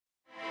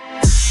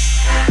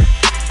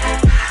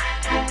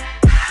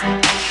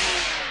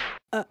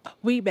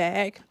We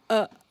back.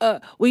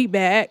 We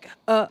back.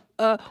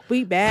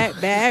 We back.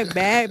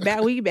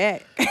 We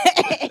back.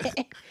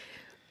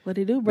 What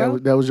it do, bro?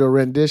 That was your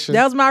rendition.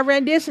 That was my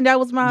rendition. That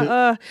was my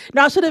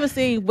No, I should have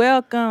seen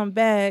 "Welcome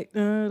Back."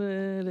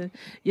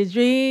 Your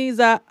dreams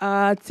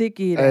are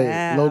ticket Hey,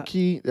 out. low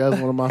key, that was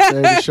one of my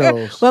favorite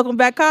shows. Welcome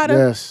Back, Carter.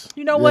 Yes.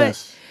 You know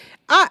what?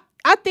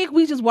 I think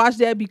we just watched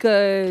that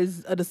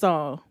because of the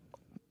song,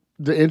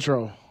 The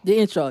intro. the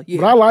intro. Yeah.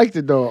 But I liked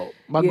it though.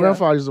 My Yeah.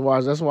 grandfather used to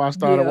watch it. That's why I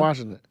started Yeah.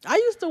 watching it. I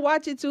used to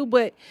watch it too,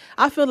 but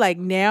I feel like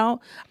now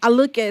I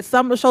look at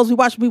some of the shows we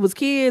watched when we was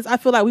kids. I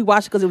feel like we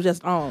watched it because it was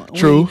just on.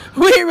 True.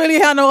 We didn't really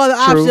have no other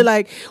True. option.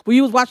 Like when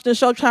you was watching the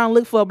show trying to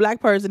look for a black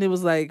person, it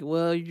was like,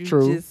 well, you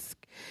True. just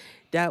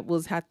that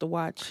was have to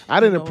watch. I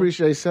didn't you know.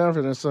 appreciate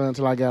Sanford and Son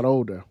until I got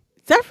older.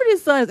 Sanford and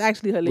Son is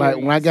actually hilarious. Like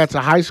when I got to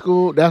high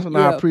school, that's when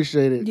I Yeah.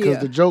 appreciated it because Yeah.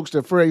 the jokes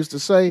that Fred used to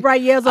say. Right,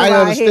 yeah, it's over I my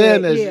understand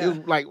head. this. Yeah. It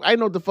was like I didn't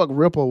know what the fuck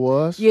Ripple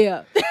was.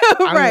 Yeah.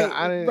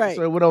 I didn't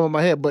say what over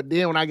my head. But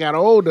then when I got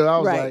older, I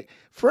was Right. like,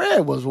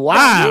 Fred was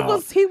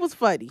wild. He was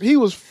funny. He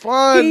was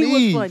funny.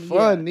 He was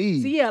funny.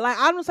 Yeah. So yeah, like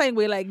I'm the same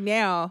way. Like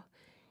now,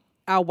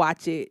 I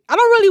watch it. I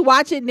don't really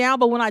watch it now,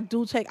 but when I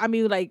do check, I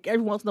mean, like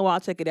every once in a while, I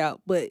check it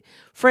out. But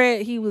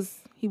Fred, he was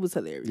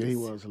hilarious. Yeah, he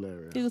was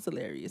hilarious. He was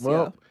hilarious.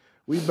 Well,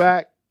 we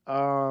back.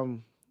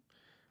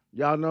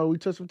 Y'all know we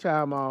took some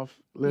time off.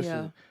 Listen,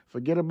 Yeah.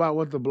 forget about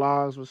what the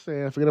blogs were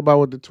saying. Forget about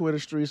what the Twitter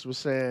streets were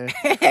saying.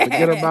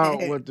 Forget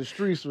about what the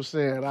streets were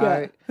saying. All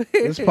right,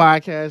 this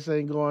podcast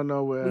ain't going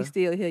nowhere. we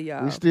still here,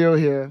 y'all. We still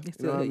here. We You know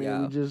still what I here,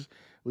 mean? y'all.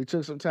 We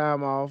took some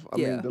time off. I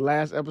Yeah. mean, the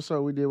last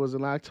episode we did was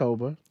in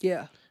October,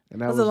 Yeah.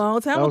 and that It was a long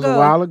time that was ago. a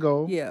while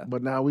ago. Yeah.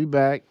 but now we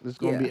back. This is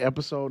gonna Yeah. be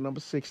episode number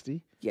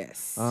 60.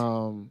 Yes.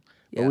 But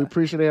Yeah. we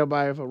appreciate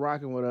everybody for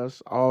rocking with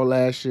us all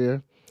last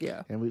year.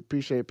 Yeah. And we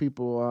appreciate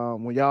people.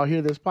 When y'all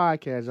hear this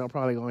podcast, y'all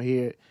probably gonna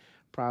hear it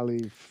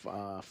Friday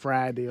or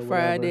Friday.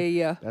 whatever.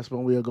 Yeah. That's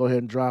when we'll go ahead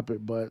and drop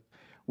it. But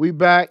we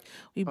back.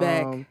 We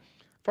back.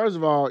 First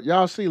of all,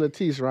 y'all see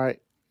Latisse, right?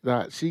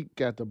 She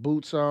got the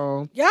boots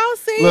on. Y'all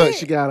see Look, it?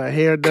 she got her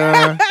hair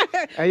done.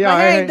 Hey, y'all. My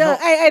hair Hey, ain't done.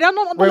 Hey, don't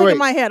look at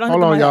my hair. Don't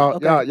Hold look at on, my y'all.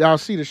 hair. Okay. Y'all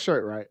see the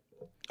shirt, right?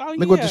 Oh,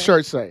 Look what the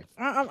shirt say.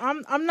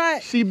 I'm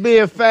not. She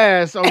being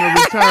fast on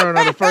the return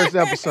of the first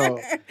episode.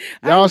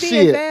 Y'all see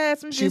being it.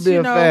 fast. I'm She just,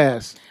 being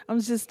fast. I'm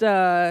just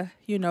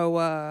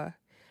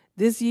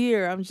this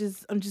year I'm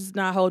just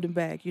not holding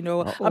back,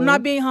 I'm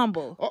not being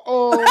humble.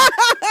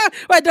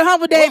 Right, the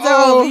humble days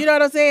are over, you know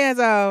what I'm saying?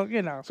 So,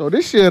 So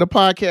this year the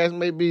podcast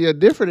may be a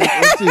different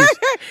Latisse.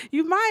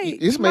 you might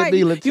This may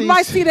be Latisse. You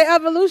might see the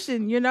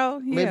evolution, Yeah.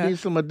 Maybe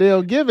some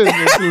Adele Givens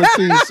into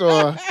Latisse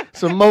or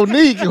some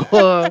Monique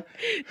or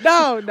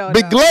No.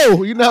 Big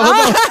Glow. You know.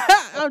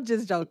 I'm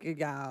just joking,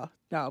 y'all.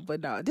 No,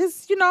 but no.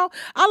 This,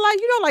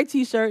 I like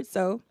t-shirts,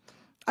 so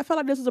I felt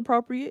like this was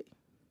appropriate.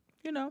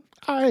 Hey,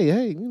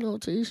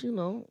 Tisse,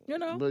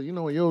 But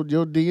when your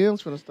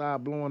DMs finna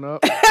start blowing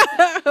up.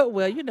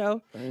 Well, I'm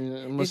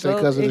gonna say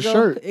because of the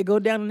shirt. It go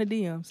down in the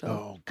DM. So,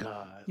 Oh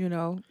God.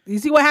 You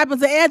see what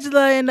happens to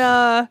Angela and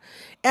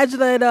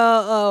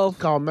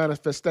Called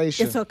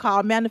manifestation. it's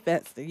called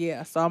manifesting.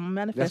 Yeah, so I'm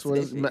manifesting. That's what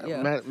it's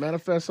yeah.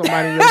 manifest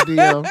somebody in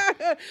your DM.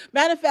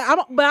 Manifest.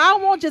 But I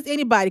don't want just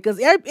anybody because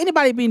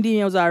anybody be in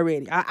DMs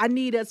already. I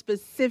need a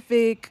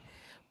specific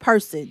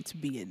person to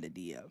be in the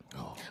DM.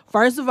 Oh.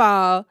 First of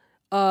all,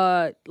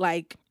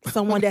 like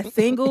someone that's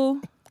single.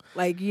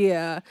 Like,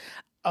 yeah.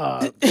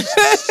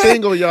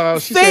 Single, y'all.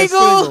 She said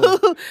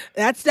Single.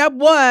 That's step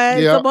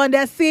one. Yeah. Someone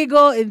that's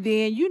single, and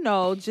then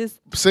just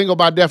Single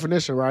by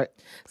definition, right?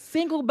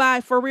 single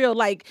by for real.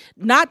 Like,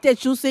 not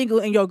that you single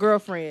and your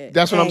girlfriend.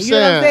 That's what I'm You know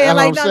what I'm saying. saying? That's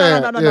Like,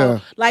 what I'm no. saying. Yeah.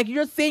 Like,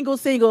 you're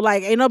single.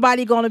 Like, ain't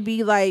nobody gonna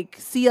be like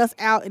see us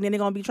out and then they're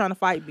gonna be trying to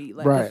fight me.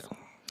 Like, Right.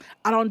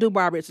 I don't do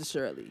Barbara and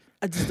Shirley.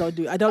 I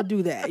don't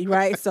do that.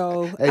 Right.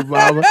 So Hey,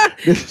 Barbara.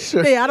 This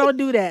is yeah, I don't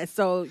do that.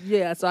 So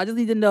yeah. So I just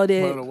need to know one of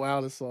the that.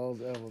 wildest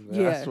songs ever, man. I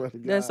Yeah. swear to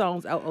God. That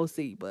song's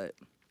OC, but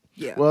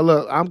yeah. Well,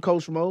 look, I'm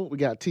Coach Mo. We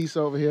got Tisse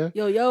over here.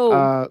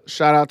 Yo.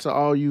 Shout out to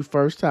all you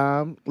first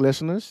time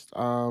listeners.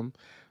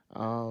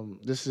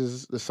 This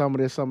is the Some of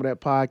That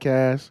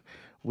podcast.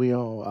 We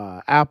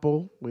on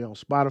Apple. We on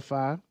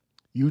Spotify,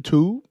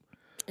 YouTube.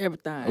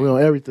 Everything. We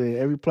on everything,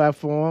 every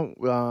platform.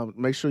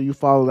 Make sure you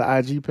follow the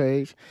IG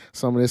page.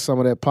 Some of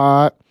That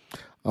pod.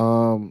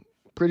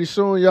 Pretty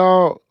soon,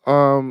 y'all.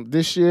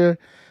 This year,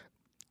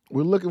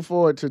 we're looking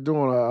forward to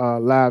doing a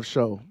live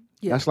show.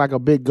 Yeah. That's like a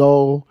big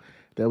goal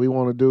that we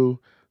want to do.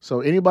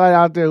 So anybody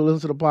out there who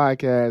listens to the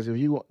podcast, if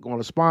you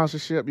want a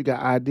sponsorship, you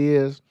got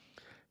ideas,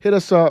 hit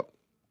us up.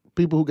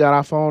 People who got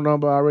our phone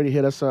number already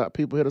hit us up.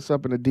 People hit us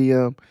up in the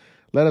DM.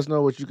 Let us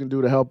know what you can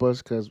do to help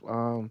us because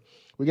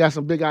we got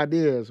some big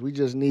ideas. We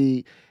just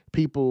need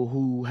people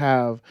who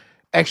have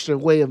extra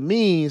way of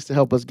means to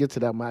help us get to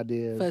them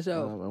ideas. For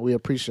sure. And we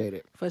appreciate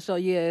it. For sure,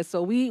 yeah.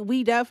 So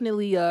we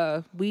definitely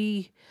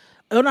we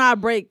on our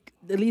break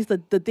at least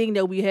the thing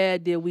that we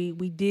had there, we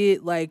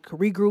did like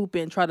regroup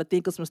and try to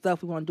think of some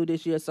stuff we want to do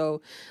this year.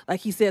 So like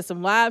he said,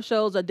 some live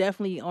shows are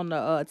definitely on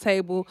the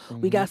table.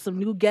 We got some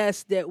new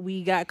guests that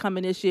we got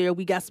coming this year.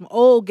 We got some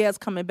old guests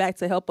coming back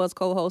to help us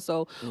co-host.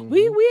 So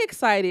we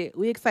excited.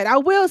 We excited. I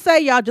will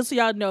say, y'all, just so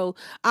y'all know,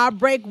 our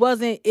break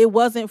wasn't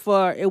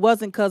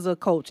because of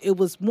Coach. It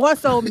was more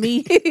so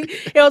me.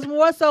 It was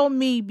more so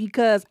me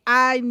because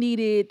I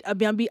needed. I'll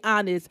be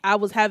honest. I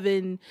was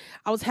having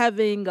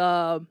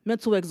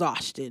mental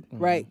exhaustion,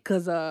 right?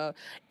 Because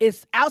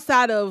it's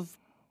outside of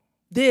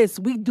this,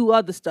 we do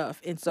other stuff,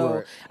 and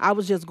so I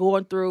was just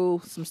going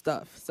through some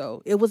stuff.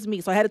 So it was me.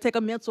 So I had to take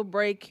a mental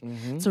break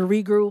to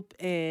regroup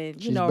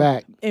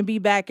and and be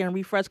back and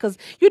refresh. Because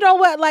you know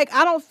what, like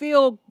I don't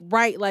feel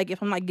right like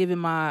if I'm not giving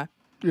my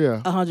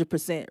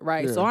 100%,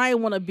 right? So I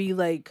didn't want to be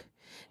like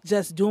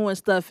just doing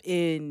stuff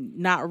and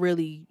not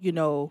really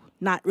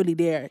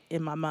there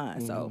in my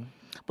mind. So.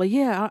 But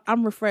yeah,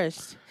 I'm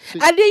refreshed.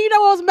 And then you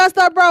know what was messed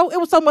up, bro? It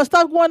was so much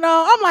stuff going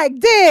on. I'm like,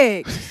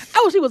 dang.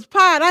 I wish he was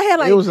pied. I had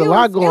like it was a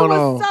lot going on.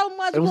 It was so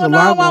much going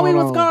on while we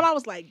was gone. I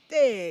was like,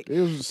 dang. It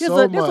was so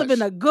much. This would have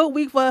been a good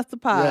week for us to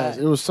pod. Yes,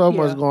 it was so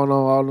much going on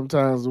all them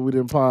times that we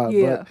didn't pod.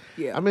 Yeah,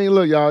 but, I mean,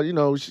 look,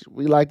 y'all,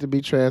 we like to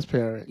be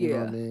transparent. You know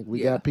what I mean?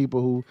 We got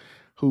people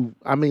who,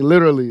 I mean,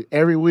 literally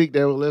every week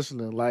they were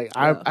listening. Like,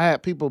 I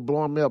had people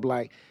blowing me up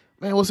like,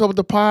 man, what's up with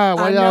the pod?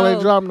 Why y'all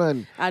ain't drop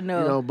nothing? I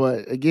know. You know,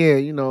 but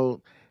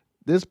again,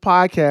 this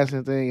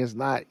podcasting thing is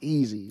not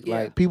easy. Yeah.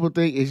 Like people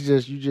think it's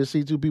just you just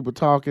see two people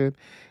talking,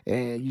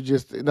 and you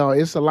just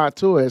it's a lot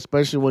to it,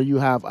 especially when you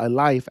have a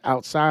life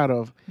outside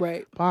of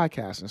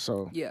podcasting.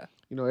 So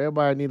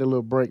everybody need a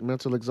little break,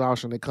 mental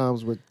exhaustion that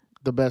comes with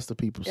the best of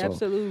people. So,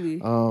 absolutely.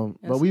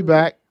 But we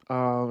back.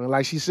 And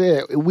like she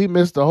said, we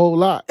missed a whole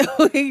lot.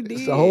 We did.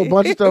 It's a whole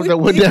bunch of stuff that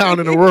went down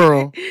in the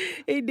world.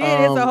 It did.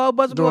 It's a whole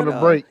bunch during the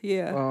break.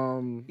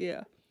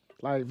 Yeah.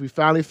 Like we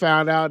finally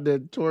found out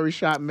that Tory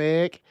shot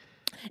Meg.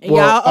 And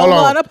y'all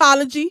owe an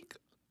apology.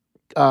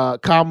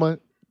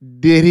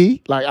 Did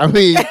he? Like, I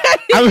mean,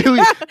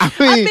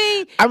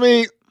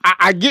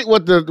 I get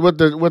what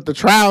the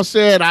trial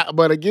said,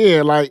 but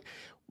again, like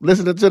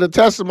listening to the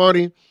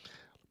testimony,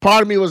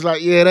 part of me was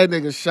like, yeah, that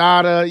nigga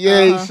shot her.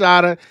 Yeah, he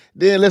shot her.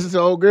 Then listen to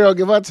old girl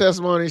give her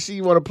testimony. She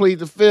want to plead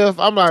the fifth.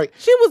 I'm like,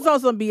 she was on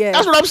some BS.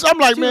 That's what I'm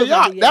like, man,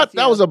 y'all.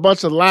 That was a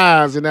bunch of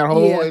lies in that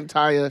whole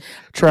entire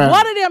trial.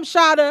 One of them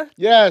shot her.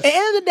 Yes. At the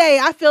end of the day,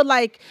 I feel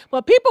like,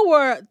 but people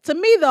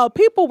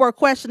were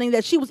questioning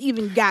that she was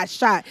even got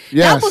shot.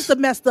 Yes. That was the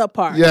messed up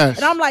part. Yes.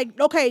 And I'm like,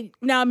 okay,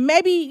 now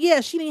maybe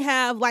she didn't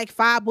have like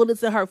 5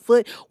 bullets in her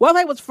foot. Whether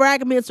it was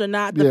fragments or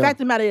not, the fact of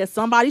the matter is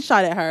somebody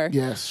shot at her.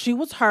 Yes. She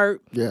was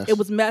hurt. Yes. It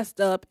was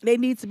messed up. They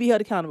need to be held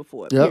accountable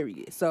for it.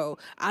 Period. So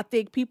I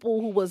think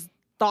people who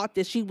thought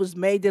that she was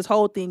made this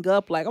whole thing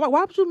up, like, I'm like, why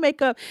would you make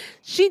up?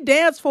 She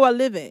danced for a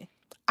living.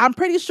 I'm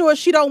pretty sure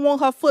she don't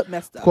want her foot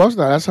messed up. Of course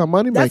not. That's her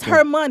money. That's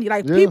her money.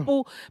 Like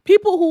people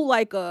who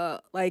like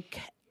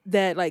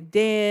that like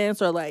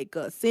dance or like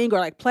sing or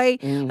like play.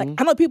 Like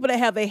I know people that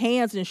have their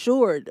hands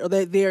insured or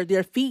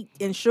their feet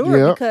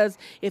insured because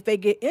if they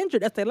get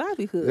injured, that's their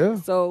livelihood. Yeah.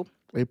 So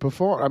they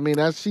perform. I mean,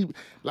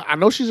 I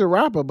know she's a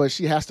rapper, but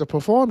she has to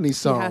perform these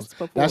songs.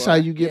 That's how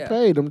you get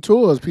paid. Them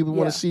tours, people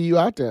want to see you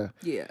out there.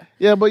 Yeah.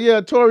 Yeah,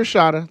 but Tory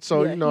shot her.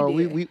 So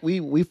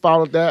we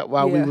followed that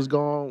while we was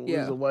gone. We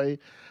was away.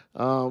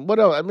 What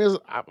else? I mean,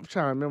 I'm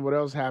trying to remember what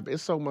else happened.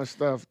 It's so much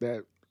stuff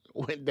that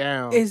went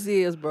down. It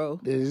is, bro.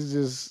 It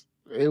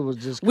was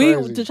just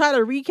crazy. To try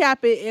to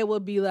recap it, it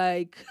would be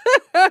like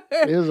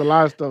there's a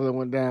lot of stuff that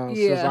went down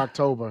since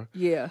October.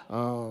 Yeah.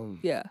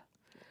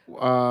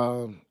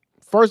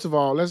 First of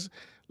all,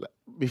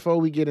 before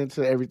we get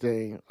into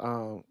everything,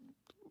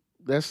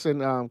 let's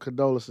send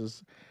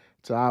condolences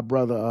to our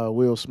brother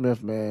Will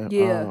Smith, man.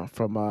 Yeah.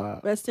 From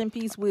rest in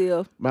peace,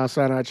 Will. Mount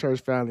Sinai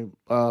Church family,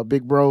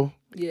 big bro.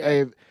 Yeah.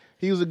 Hey,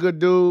 he was a good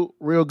dude,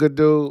 real good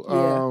dude.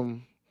 Yeah.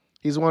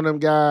 He's one of them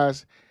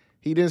guys.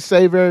 He didn't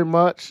say very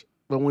much,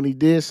 but when he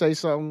did say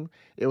something,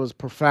 it was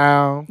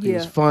profound. He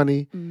was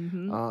funny.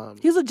 Mm-hmm.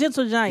 He's a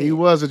gentle giant. He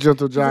was a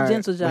gentle giant. He's a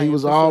gentle giant. He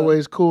was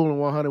always cool and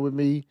 100 with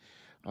me.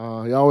 He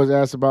always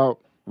asked about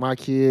my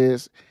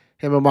kids.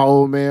 Him and my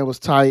old man was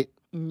tight.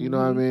 You know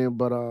what I mean?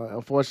 But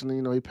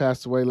unfortunately, he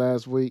passed away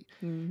last week.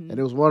 And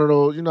it was one of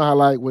those, you know how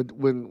like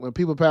when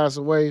people pass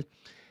away,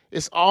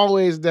 it's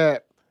always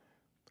that,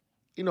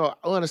 I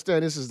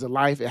understand this is the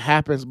life, it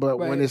happens, but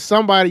when it's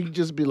somebody, you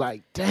just be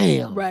like,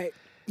 damn. Right.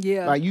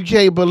 Yeah. Like you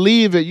can't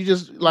believe it. You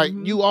just like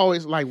you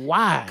always like,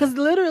 why? Because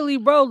literally,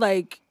 bro,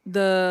 like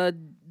the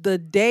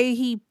day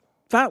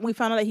we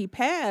found out that he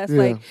passed,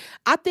 like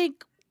I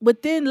think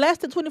within less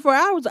than 24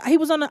 hours, he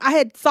was I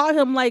had saw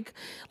him like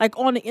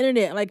on the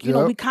internet, like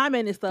we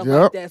comment and stuff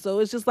like that. So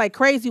it's just like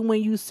crazy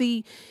when you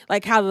see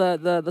like how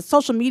the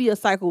social media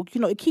cycle,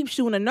 it keeps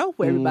you in the know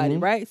for everybody,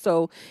 right?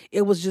 So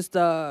it was just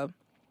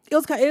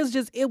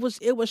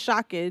it was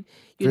shocking.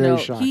 You Very know,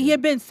 shocking. he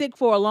had been sick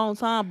for a long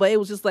time, but it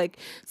was just like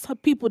some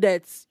people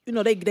that's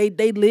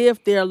they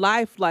lived their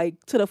life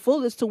like to the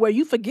fullest to where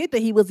you forget that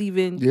he was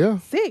even Yeah.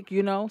 sick.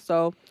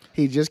 So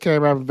He just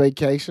came out from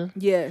vacation.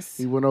 yes,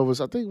 He went over,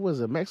 I think, was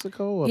it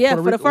Mexico or yeah,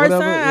 Puerto for the Rico, first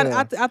whatever?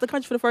 time Yeah. out the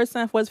country for the first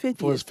time for his 50th.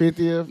 For his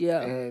 50th.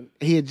 Yeah. And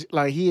he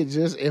had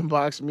just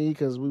inboxed me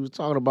because we was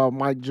talking about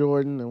Mike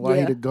Jordan and why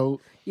he Yeah. the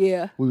GOAT.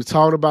 Yeah, We was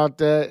talking about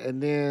that,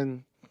 and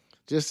then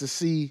just to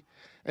see,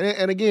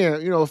 and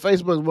again,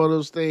 Facebook is one of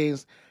those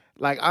things.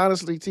 Like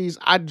honestly, Tease,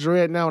 I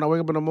dread now when I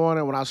wake up in the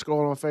morning when I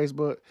scroll on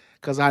Facebook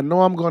because I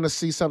know I'm going to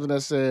see something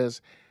that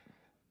says,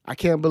 "I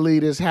can't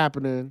believe this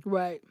happening,"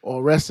 right.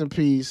 or "Rest in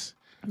peace."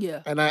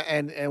 Yeah,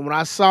 And when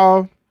I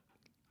saw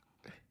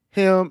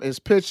him, his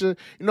picture,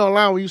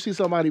 Lon, when you see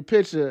somebody's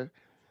picture,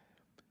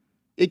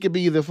 it could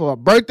be either for a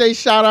birthday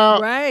shout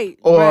out, right.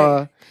 or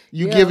right.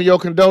 you Yeah. giving your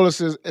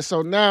condolences. And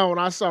so now when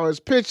I saw his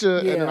picture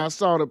and then Yeah. I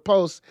saw the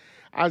post,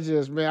 I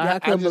just, man, Yeah, I I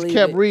couldn't just believe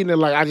kept it. reading it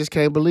like I just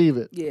can't believe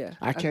it. Yeah,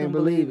 I can't couldn't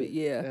believe it.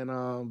 Yeah,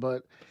 And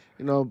but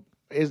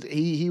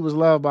he was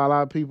loved by a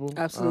lot of people.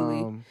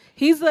 absolutely.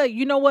 He's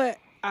you know what?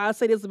 I'll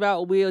say this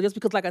about Will, just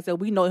because, like I said,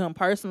 we know him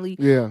personally.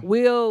 Yeah.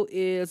 Will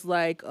is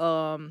like,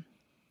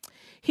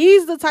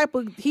 he's the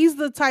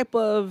type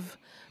of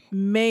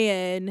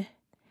man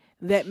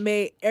that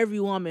made every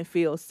woman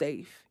feel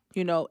safe.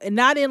 And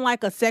not in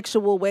like a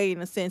sexual way, in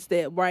the sense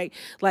that, right,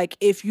 like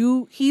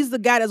he's the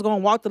guy that's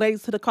gonna walk the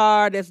ladies to the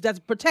car, that's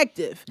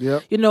protective,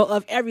 Yep.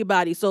 of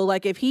everybody. So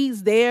like if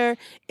he's there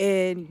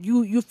and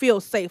you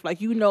feel safe, like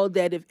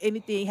that if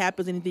anything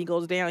happens, anything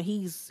goes down,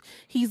 he's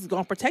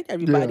gonna protect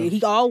everybody. Yeah.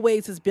 He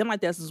always has been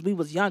like that since we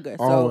was younger.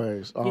 So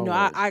Always.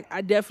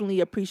 I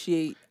definitely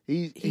appreciate.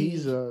 He's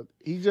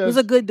He was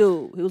a good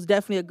dude. He was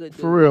definitely a good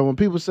dude. for real. When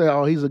people say,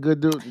 "Oh, he's a good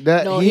dude,"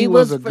 he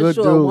was was a for good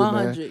sure, dude,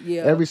 100, man.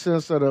 yeah. Every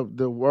sense of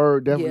the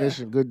word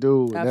definition, good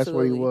dude. And that's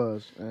what he Absolutely.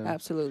 was. And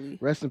Absolutely.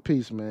 rest in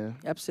peace, man.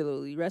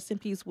 Absolutely. Rest in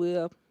peace,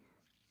 Will.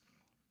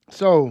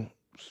 So,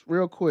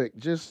 real quick,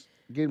 just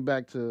getting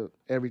back to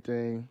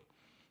everything.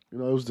 It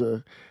was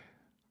the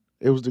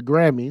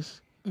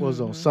Grammys. It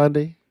was on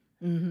Sunday.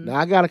 Mm-hmm. Now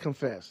I gotta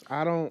confess,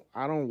 I don't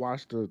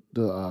watch the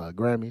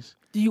Grammys.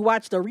 Do you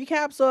watch the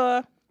recaps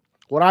or?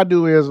 What I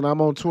do is when I'm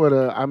on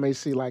Twitter, I may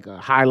see like a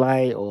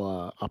highlight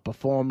or a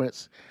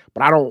performance,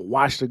 but I don't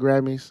watch the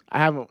Grammys. I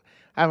haven't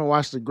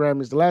watched the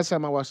Grammys. The last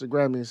time I watched the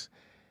Grammys,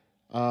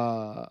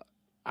 I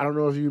don't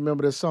know if you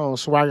remember this song,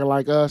 "Swagger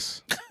Like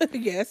Us."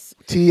 Yes.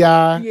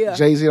 T.I., Yeah.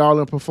 Jay-Z, all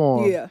in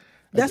performed. Yeah.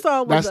 That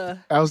song was that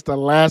was the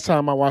last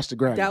time I watched the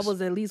Grammys. that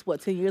was at least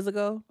 10 years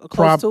ago? Or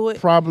close to it?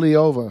 Probably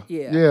over.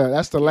 Yeah. Yeah,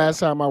 that's the last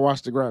time I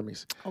watched the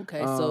Grammys.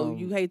 Okay, so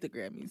you hate the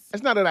Grammys.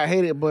 It's not that I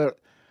hate it, but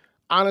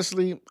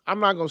honestly, I'm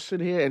not gonna sit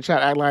here and try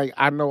to act like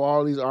I know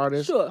all these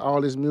artists, Sure. all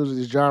this music,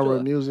 this genre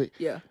of music.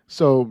 Yeah.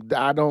 So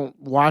I don't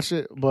watch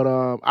it. But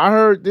I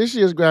heard this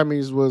year's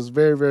Grammys was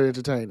very, very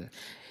entertaining.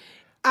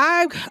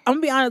 I'm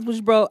gonna be honest with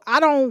you, bro. I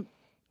don't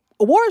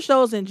award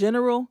shows in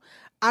general.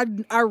 I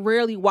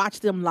rarely watch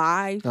them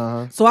live,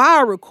 so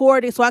I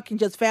record it so I can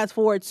just fast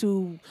forward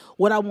to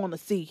what I want to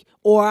see,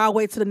 or I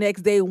wait till the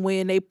next day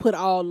when they put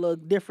all the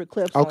different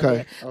clips on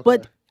there. Okay.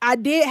 But I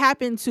did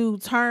happen to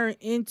turn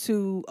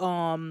into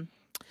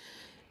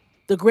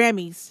the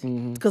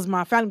Grammys because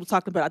my family was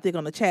talking about it, I think,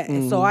 on the chat,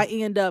 and so I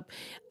end up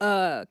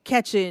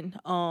catching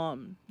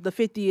the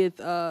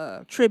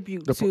 50th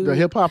tribute to the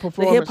hip hop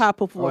performance. The hip hop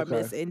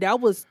performance, and that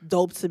was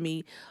dope to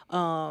me.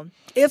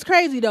 It's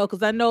crazy though,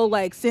 because I know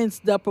like since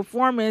the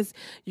performance,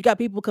 you got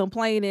people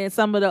complaining.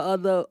 Some of the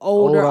other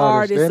older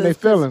artists, They're in their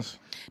feelings.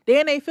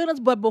 They're in their feelings,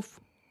 but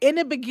in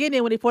the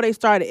beginning, before they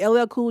started,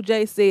 LL Cool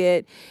J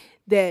said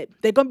that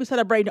they're gonna be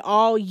celebrating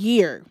all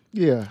year.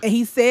 Yeah. And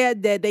he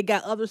said that they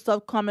got other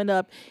stuff coming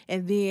up,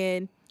 and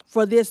then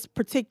for this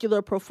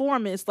particular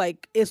performance,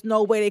 like it's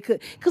no way they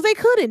could, because they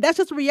couldn't. That's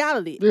just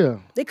reality. Yeah.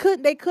 They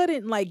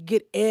couldn't like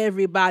get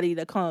everybody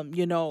to come.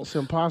 It's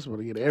impossible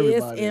to get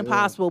everybody. It's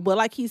impossible. But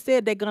like he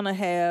said, they're gonna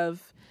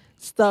have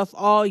stuff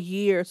all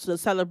year to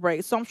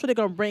celebrate. So I'm sure they're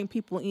gonna bring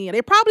people in.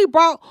 They probably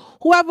brought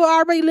whoever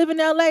already live in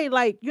LA,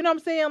 like, you know what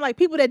I'm saying, like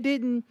people that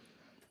didn't.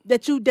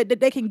 That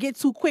they can get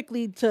to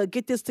quickly to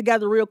get this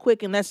together real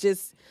quick, and let's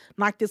just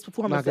knock this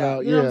performance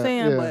out. You know what I'm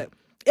saying? Yeah. But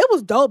it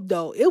was dope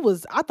though.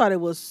 I thought it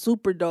was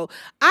super dope.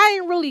 I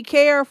didn't really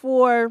care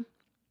for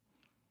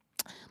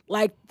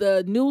like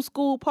the new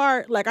school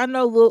part. Like I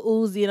know Lil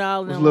Uzi and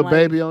all of Was them. Lil like,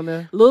 Baby on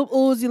there? Lil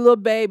Uzi, Lil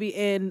Baby,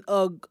 and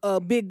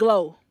Big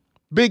Glow.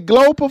 Big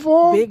Glow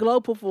performed? Big Glow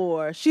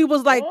performed. She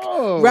was like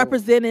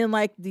representing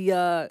like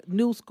the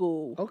new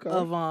school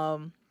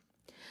of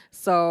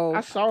So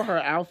I saw her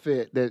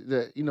outfit, that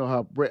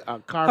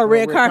her her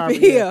red carpet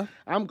here.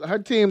 Her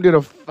team did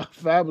a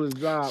fabulous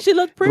job. She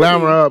looked pretty.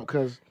 Glamour up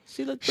because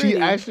she looked pretty. she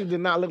actually did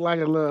not look like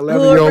a little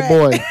 11-year-old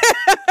boy.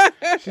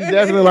 She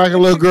definitely like a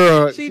little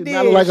girl. She did did.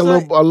 Not like a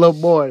little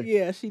boy.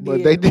 Yeah, she did.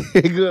 But they did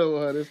good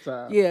with her this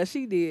time. Yeah,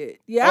 she did.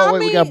 Yeah. Oh,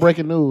 wait, we got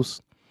breaking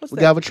news. What's We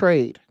that? have a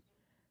trade.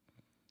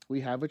 We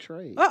have a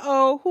trade.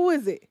 Uh-oh, who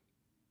is it?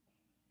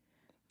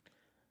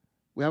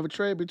 We have a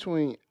trade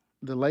between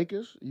The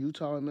Lakers,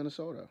 Utah, and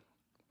Minnesota.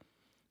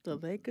 The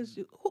Lakers.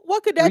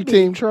 What could that be?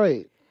 3-team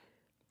trade.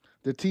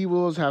 The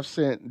T-Wolves have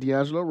sent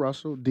D'Angelo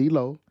Russell,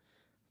 D-Lo,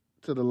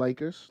 to the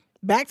Lakers.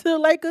 Back to the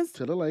Lakers?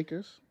 To the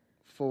Lakers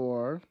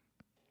for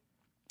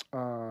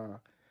I'm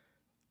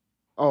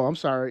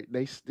sorry.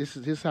 This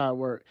is how it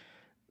worked.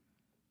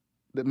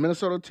 The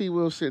Minnesota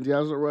T-Wolves sent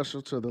D'Angelo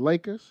Russell to the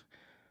Lakers.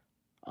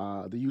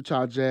 The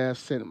Utah Jazz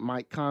sent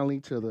Mike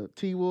Conley to the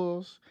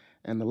T-Wolves,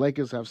 and the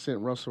Lakers have sent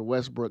Russell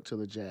Westbrook to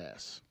the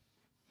Jazz.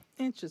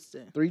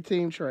 Interesting.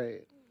 3-team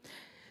trade.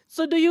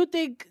 So do you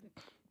think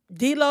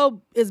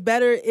D'Lo is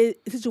better in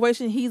a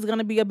situation? He's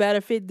gonna be a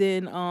better fit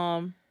than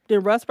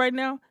Russ right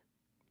now?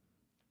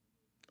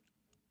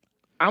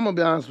 I'm gonna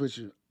be honest with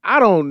you. I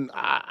don't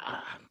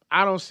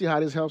see how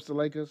this helps the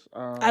Lakers.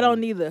 I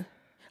don't either.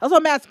 That's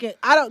what I'm asking.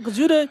 I don't, because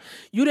you the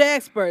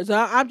expert. So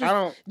I'm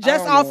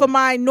just off know. of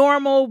my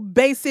normal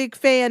basic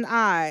fan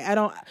eye.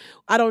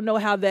 I don't know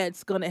how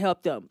that's gonna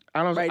help them.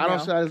 I don't see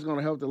how this is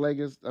gonna help the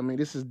Lakers. I mean,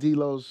 this is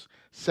D'Lo's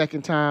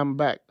second time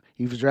back.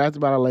 He was drafted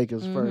by the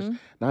Lakers first.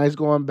 Now he's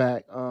going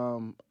back. I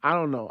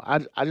don't know.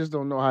 I just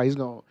don't know how he's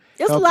going.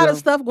 There's a lot of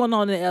stuff going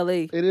on in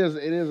LA. It is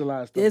a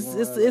lot of stuff.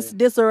 It's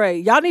disarray.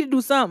 Y'all need to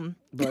do something.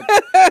 But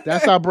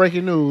that's our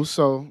breaking news.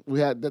 So we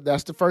had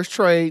that's the first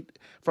trade,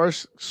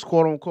 first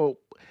quote unquote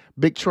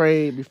big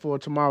trade before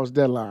tomorrow's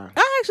deadline.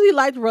 I actually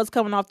liked Russ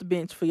coming off the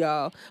bench for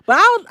y'all, but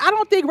I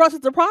don't think Russ is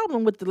the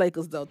problem with the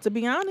Lakers though. To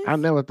be honest, I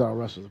never thought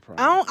Russ was the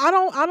problem.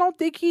 I don't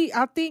think he.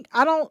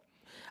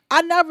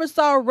 I never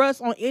saw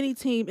Russ on any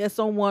team as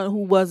someone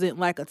who wasn't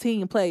like a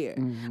team player.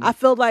 I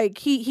feel like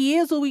he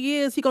is who he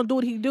is. He gonna do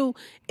what he do,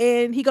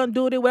 and he gonna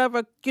do it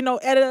whatever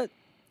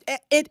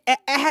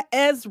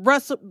as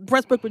Russ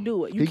Westbrook would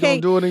do it. He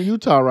gonna do it in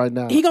Utah right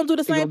now. He gonna do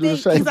the same thing.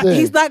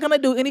 He's not gonna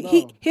do any.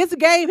 No. His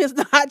game has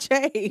not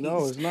changed.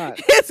 No, it's not.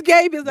 His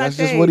game is not changed. That's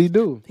just what he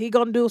do. He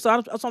gonna do. So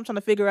I'm trying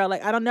to figure out.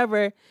 Like I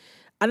never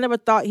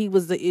thought he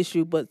was the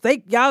issue, but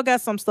y'all got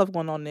some stuff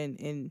going on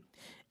in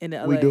the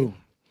LA. We do.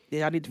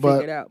 Yeah, I need to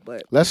figure it out.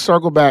 But let's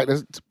circle back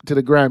to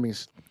the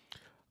Grammys.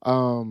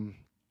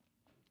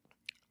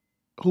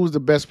 Who's the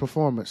best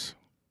performance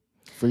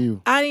for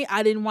you? I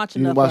didn't watch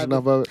enough. You didn't watch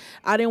enough of it.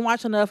 I didn't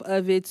watch enough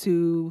of it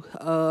to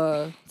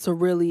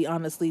really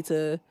honestly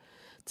to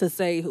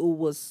say who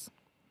was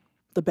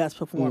the best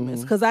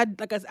performance. Because I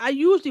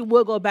usually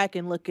will go back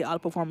and look at all the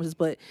performances,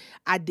 but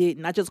I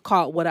didn't. I just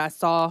caught what I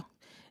saw.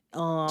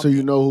 So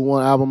you know who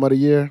won Album of the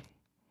Year?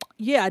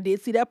 Yeah, I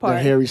did see that part.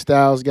 The Harry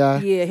Styles guy?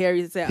 Yeah,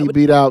 Harry Styles. He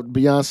beat out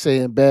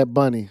Beyonce and Bad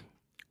Bunny.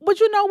 But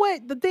you know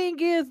what? The thing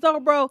is, though,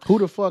 bro. Who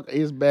the fuck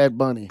is Bad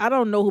Bunny? I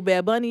don't know who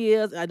Bad Bunny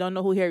is. I don't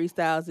know who Harry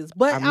Styles is.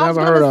 But I was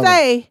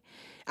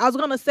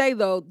gonna say,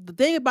 though, the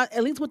thing about,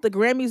 at least with the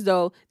Grammys,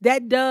 though,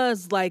 that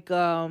does, like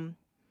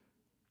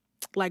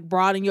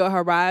broaden your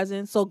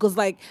horizon. So, because,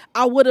 I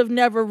would have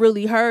never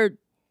really heard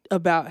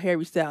about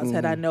Harry Styles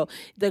had I know.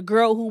 The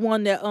girl who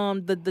won that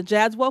the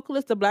jazz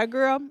vocalist, the black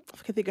girl, I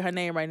can't think of her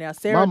name right now.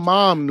 Sarah. My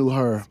mom knew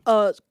her.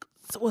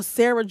 Was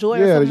Sarah Joy?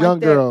 Yeah, or the young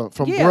like girl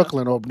from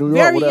Brooklyn or New York,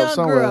 very whatever, young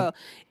somewhere. Girl,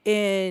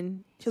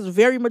 and she has a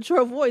very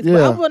mature voice. Yeah.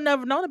 But I would have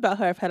never known about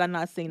her had I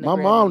not seen the My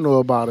Grammys. mom knew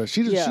about her.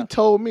 She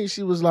told me,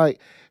 she's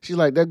like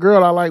that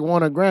girl I like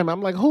won a Grammy.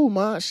 I'm like, who,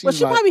 ma? She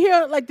probably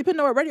hear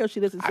depending on what radio she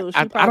listens to.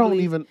 I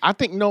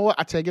think, you know what?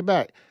 I take it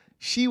back.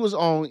 She was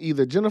on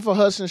either Jennifer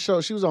Hudson's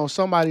show. She was on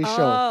somebody's show.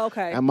 Oh,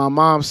 okay. And my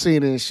mom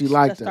seen it and she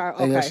liked it.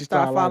 And she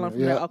started following from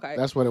there. Okay.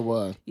 That's what it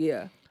was.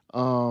 Yeah.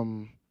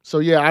 So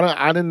yeah,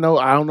 I didn't know.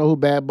 I don't know who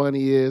Bad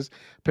Bunny is.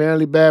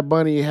 Apparently, Bad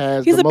Bunny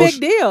has. He's a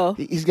big deal.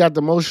 He's got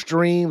the most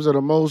streams or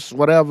the most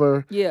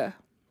whatever. Yeah.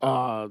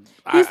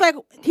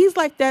 He's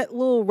like that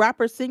little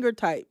rapper singer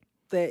type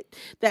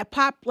that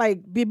pop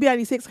like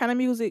B96 kind of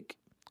music.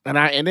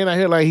 And then I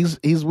hear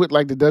he's with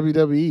the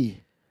WWE.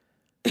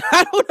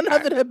 I don't know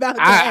nothing about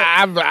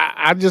that.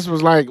 I just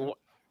was like,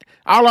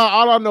 all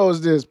I know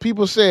is this.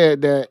 People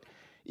said that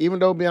even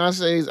though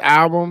Beyonce's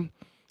album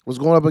was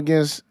going up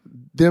against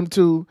them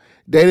two,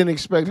 they didn't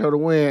expect her to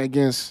win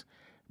against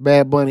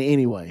Bad Bunny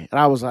anyway. And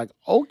I was like,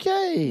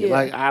 okay.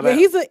 Yeah. I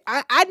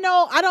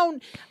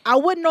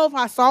wouldn't know if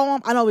I saw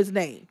him. I know his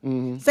name.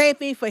 Mm-hmm. Same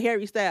thing for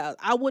Harry Styles.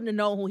 I wouldn't have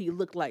known who he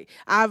looked like.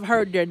 I've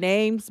heard their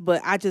names,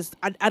 but I'm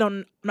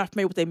not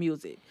familiar with their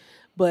music.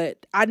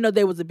 But I know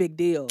there was a big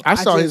deal. I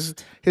saw his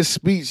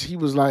speech. He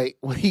was like,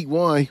 when he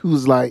won, he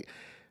was like,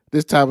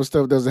 this type of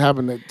stuff doesn't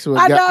happen to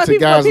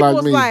guys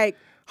like me. Like,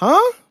 huh?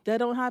 That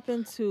don't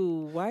happen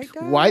to white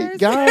guys? White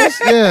guys?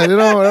 Yeah, they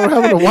don't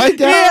happen to white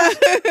guys?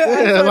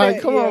 Yeah,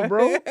 come on,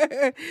 bro.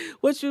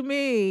 What you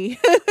mean?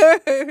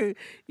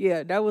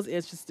 Yeah, that was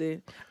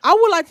interesting. I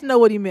would like to know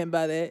what he meant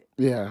by that.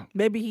 Yeah.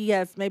 Maybe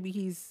he's...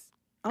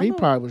 He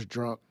probably was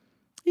drunk.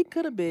 He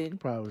could have been. He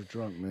probably was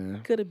drunk,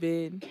 man. Could have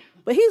been.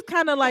 But he's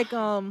kind of like,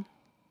 I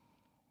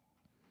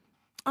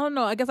don't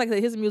know. I guess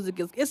his music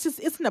it's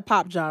in the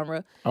pop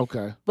genre.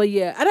 Okay. But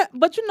yeah,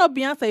 but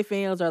Beyonce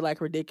fans are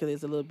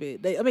ridiculous a little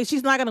bit.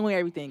 She's not gonna win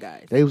everything,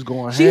 guys. They was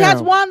going ham. She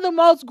has won the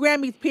most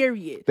Grammys,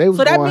 period. They was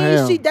so going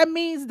ham. That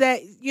means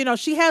that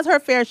she has her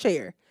fair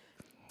share.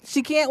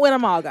 She can't win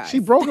them all, guys. She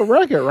broke a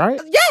record, right?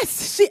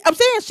 Yes, I'm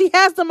saying she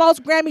has the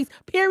most Grammys.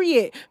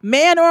 Period,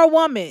 man or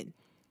woman.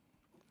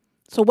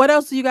 So what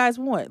else do you guys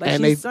want? Like,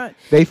 and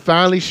they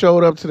finally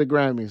showed up to the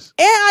Grammys.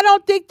 And I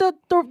don't think the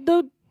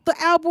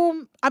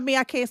album. I mean,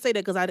 I can't say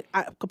that because I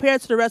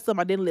compared to the rest of them,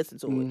 I didn't listen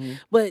to it.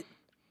 But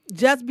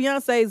just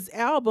Beyonce's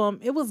album,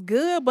 it was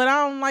good, but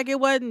I don't like it.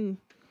 Wasn't.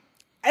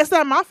 It's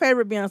not my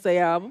favorite Beyonce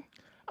album.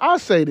 I'll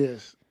say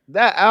this: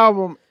 that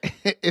album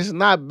is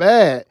not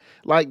bad.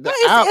 Like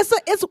it's a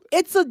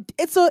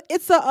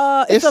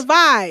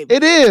vibe.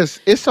 It is.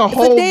 It's a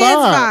whole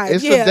vibe.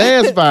 It's a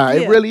dance vibe.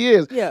 Yeah. It really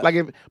is. Yeah.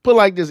 Like put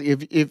like this: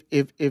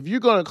 if you're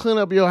gonna clean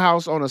up your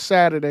house on a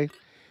Saturday,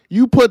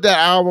 you put that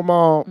album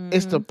on.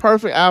 It's the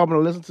perfect album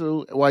to listen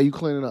to while you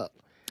cleaning up.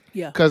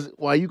 Yeah. Because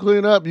while you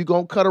clean up, you're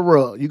gonna cut a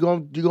rug. You're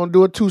gonna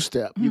do a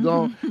 2-step.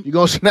 You're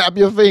gonna snap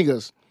your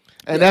fingers.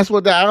 And that's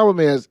what the album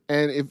is.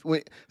 And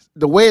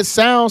the way it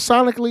sounds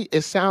sonically,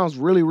 it sounds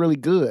really, really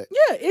good.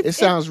 Yeah, it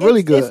sounds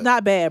really good. It's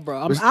not bad,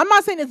 bro. I'm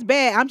not saying it's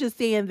bad. I'm just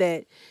saying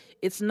that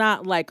it's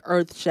not like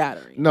earth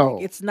shattering. No,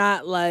 like, it's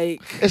not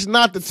like it's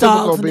not the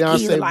typical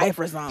Beyonce life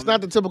or something. It's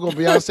not the typical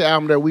Beyonce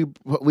album that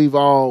we've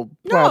all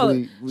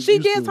probably. No, she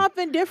did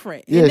something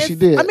different. Yeah, she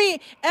did. I mean,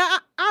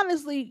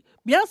 honestly,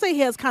 Beyonce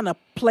has kind of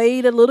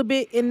played a little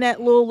bit in that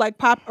little like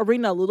pop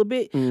arena a little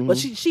bit, but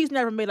she's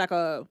never made like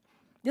a.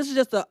 This is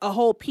just a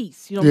whole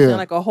piece, you know what I'm saying?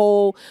 Like a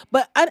whole,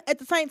 but at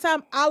the same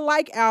time, I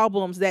like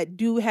albums that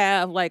do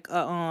have like a,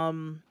 I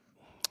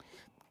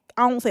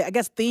don't say, I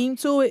guess theme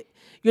to it.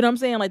 You know what I'm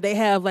saying? Like they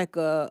have like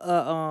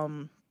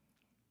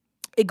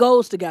it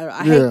goes together.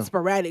 I hate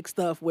sporadic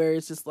stuff where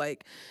it's just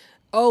like,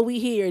 oh, we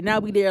here, now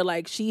we there.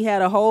 Like she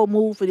had a whole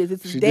move for this.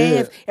 This is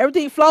dance. Did.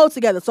 Everything flowed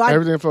together. So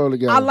everything flowed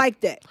together. I like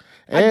that.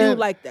 I do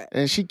like that.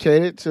 And she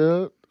catered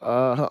to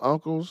her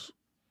uncle's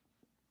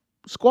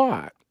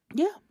squad.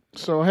 Yeah.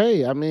 So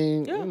hey, I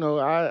mean,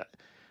 like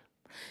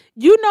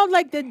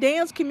the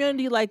dance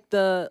community,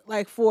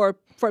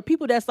 for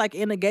people that's like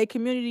in the gay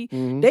community,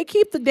 they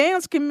keep the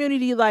dance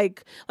community I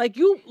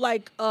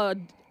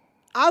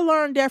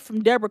learned that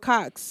from Deborah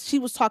Cox. She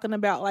was talking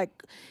about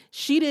like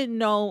she didn't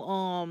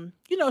know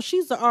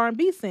she's an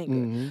R&B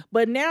singer,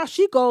 but now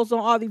she goes on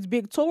all these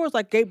big tours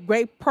like gay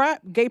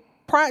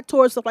pride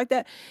tours, stuff like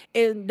that,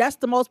 and that's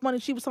the most money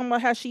she was talking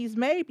about how she's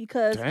made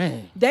because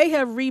they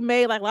have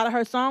remade like a lot of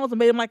her songs and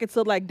made them like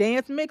into like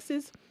dance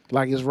mixes.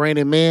 Like it's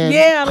Raining Man.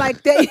 Yeah,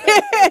 like they,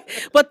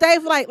 but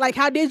they've like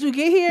How Did You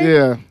Get Here?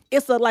 Yeah,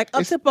 it's a like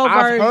up tempo version.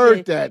 I've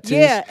heard that.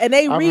 Yeah, and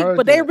they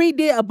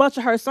redid a bunch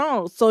of her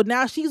songs, so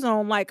now she's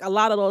on like a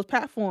lot of those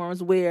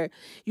platforms where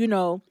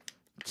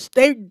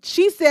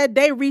she said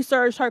they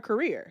researched her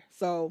career,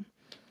 so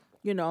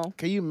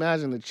Can you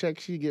imagine the check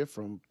she get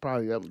from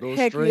probably up those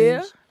heck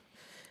streams?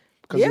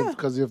 Yeah.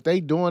 Because if they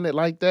doing it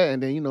like that,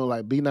 and then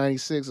like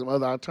B96 and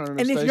other alternative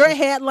and stations, if you're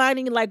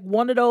headlining like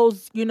one of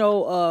those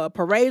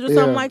parades or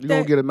something like that, you're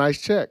gonna get a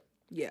nice check.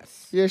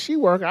 Yes. Yeah, she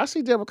working. I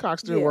see Deborah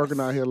Cox still working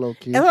out here low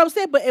key. That's what I'm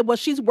saying. But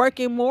she's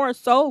working more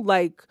so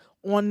like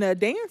on the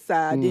dance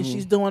side than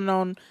she's doing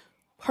on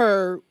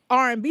her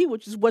R&B,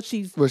 which is what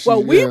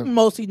we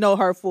mostly know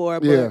her for.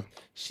 But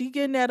she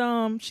getting that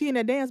she in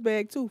that dance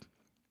bag too.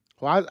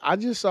 Well, I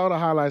just saw the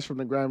highlights from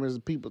the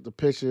Grammys, the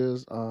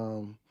pictures.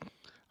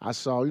 I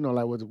saw,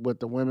 like with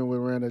the women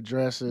were wearing the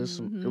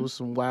dresses. It was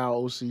some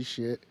wild OC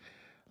shit.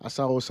 I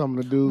saw what some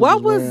of the dudes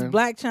What was wearing.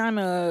 Black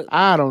China?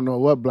 I don't know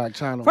what Black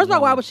China. First of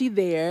all, why was she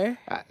there?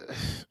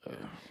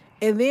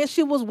 And then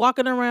she was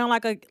walking around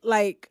it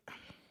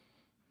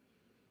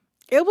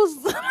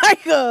was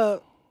like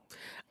a.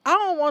 I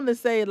don't want to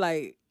say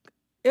like.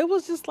 It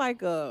was just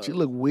like a. She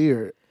looked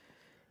weird.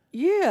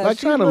 Yeah, Black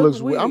China looks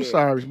weird. I'm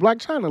sorry, Black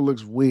China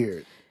looks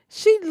weird.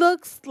 She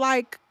looks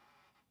like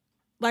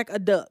a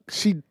duck.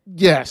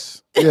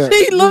 Yes. Yeah,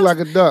 she looks like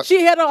a duck.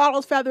 She had all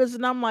those feathers,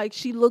 and I'm like,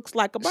 she looks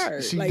like a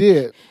bird. She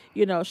did.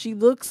 She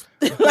looks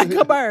like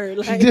a bird.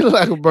 Like, she did look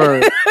like a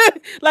bird.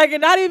 Like,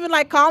 and not even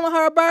like calling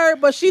her a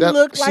bird, but she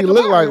looked like a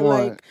bird. Like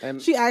one.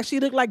 And she actually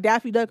looked like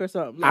Daffy Duck or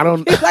something. Like, I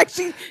don't like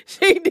she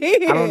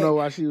did. I don't know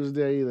why she was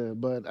there either,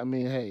 but I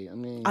mean, hey,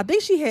 I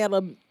think she had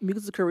a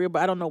music career,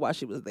 but I don't know why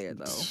she was there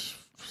though.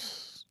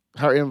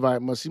 Her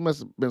invite must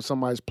have been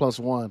somebody's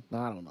 +1.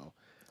 I don't know.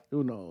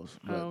 Who knows?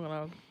 I don't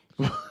know.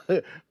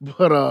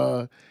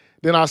 But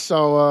then I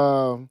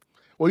saw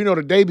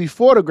the day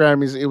before the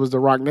Grammys, it was the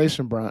Rock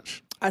Nation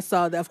brunch. I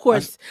saw that, of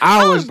course.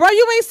 Bro,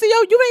 you ain't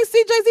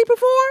see Jay-Z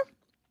perform?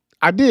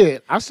 I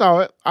did. I saw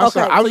it. I was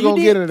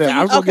gonna get into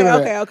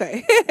that.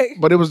 Okay.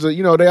 But it was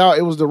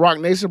it was the Rock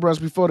Nation brunch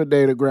before the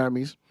day of the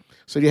Grammys.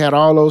 So you had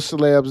all those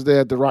celebs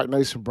there at the Rock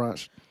Nation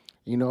brunch.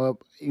 They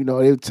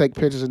would take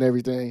pictures and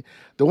everything.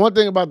 The one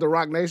thing about the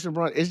Rock Nation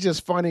brunch, it's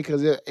just funny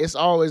because it's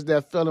always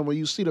that feeling when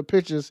you see the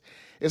pictures.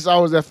 It's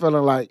always that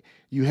feeling like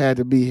you had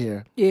to be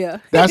here. Yeah,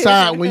 that's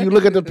how when you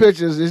look at the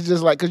pictures, it's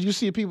just like because you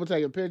see people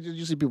taking pictures,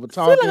 you see people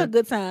talking. Feel like a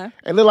good time.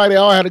 And look like they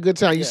all had a good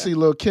time. You see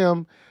Lil'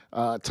 Kim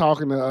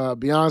talking to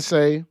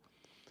Beyonce,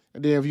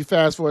 and then if you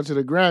fast forward to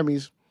the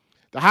Grammys,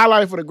 the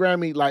highlight for the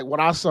Grammy, like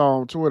what I saw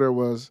on Twitter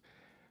was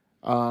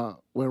when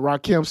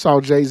Rakim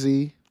saw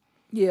Jay-Z.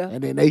 Yeah.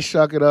 And then they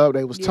shuck it up.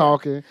 They was Yeah.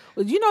 talking.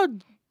 Well, you know,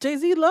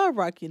 Jay-Z love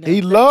Rakim.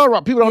 He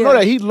loved people don't know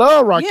that he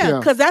loved Rakim. Yeah,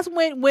 because that's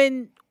when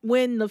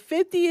the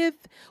 50th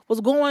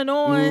was going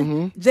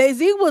on,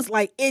 Jay-Z was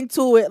like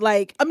into it.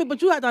 Like, I mean,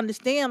 but you have to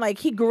understand, like,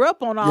 he grew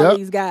up on all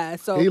these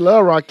guys. So he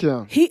loved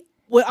Rakim. He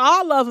with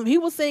all of them, he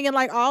was singing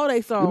like all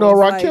their songs. You know,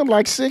 Rakim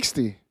like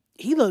 60.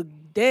 He looked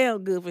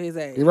damn good for his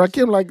age.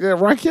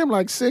 Rakim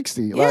like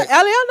 60. Yeah, like,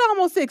 LL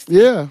almost 60.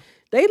 Yeah.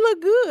 They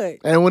look good.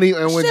 And when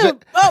Method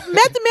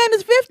Man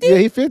is 50. Yeah,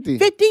 he 50.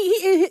 50.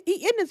 He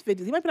in his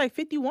 50s. He might be like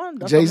 51.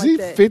 Jay-Z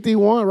like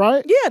 51,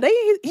 right? Yeah, he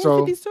in his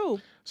 50s too.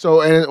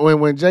 So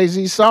and when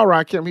Jay-Z saw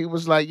Rakim, he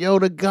was like, "Yo,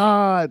 the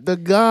God." He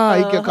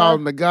kept calling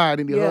him the God,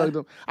 and he hugged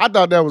him. I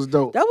thought that was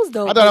dope. That was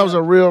dope. I thought that was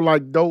a real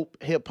like dope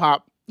hip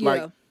hop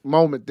like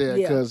moment there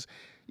because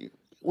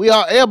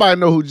everybody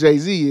know who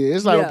Jay-Z is.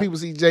 It's like when people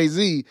see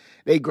Jay-Z,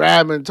 they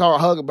grab him and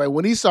hug him. But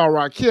when he saw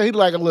Rakim, he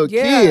like a little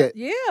kid.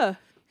 Yeah.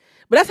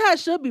 But that's how it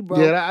should be, bro.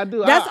 Yeah, I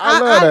do. That's,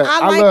 I love that.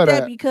 I like love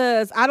that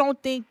because I don't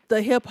think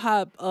the hip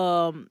hop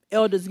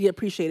elders get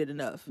appreciated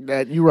enough.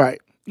 That you're right.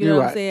 You know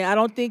what I'm saying? I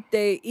don't think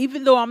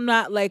even though I'm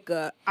not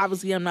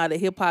obviously I'm not a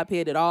hip hop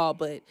head at all,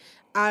 but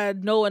I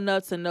know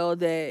enough to know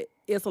that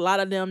it's a lot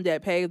of them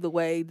that paved the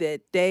way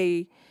that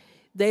they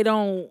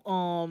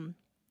don't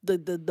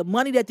the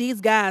money that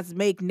these guys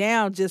make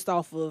now just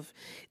off of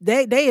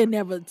they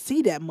never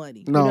see that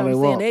money. No, you know they what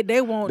I'm won't. saying?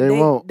 They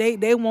won't.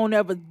 They won't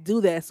ever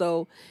do that.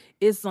 So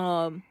it's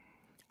I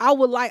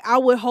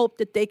would hope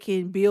that they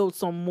can build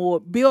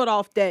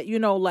off that, you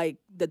know, like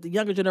that the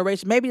younger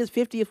generation, maybe this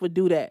 50th would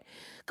do that.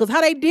 Because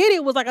how they did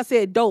it was, like I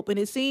said, dope. And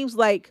it seems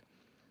like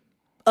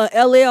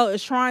LL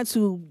is trying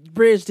to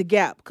bridge the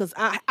gap. Because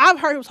I've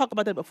heard him talk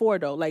about that before,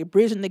 though, like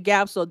bridging the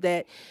gap so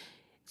that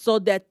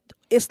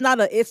it's not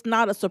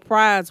a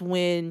surprise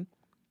when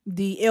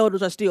the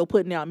elders are still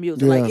putting out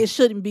music. Yeah. Like, it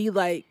shouldn't be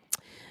like,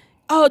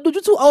 oh, dude,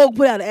 you're too old to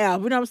put out an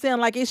album. You know what I'm saying?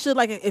 Like, it should,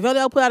 like, if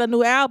LL put out a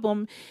new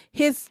album,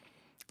 his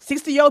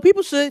 60-year-old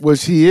people should.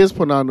 Which he is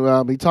putting out a new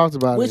album. He talked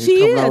about which it.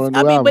 He is. I mean,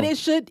 album. but it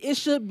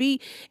should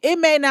be. It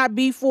may not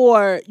be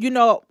for, you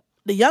know,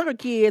 the younger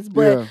kids,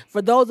 but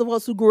for those of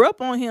us who grew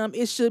up on him,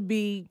 it should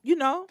be, you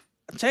know,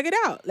 check it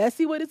out. Let's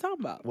see what it's talking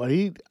about. Well,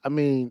 I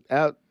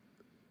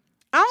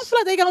don't feel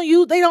like they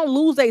don't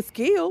lose their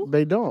skill.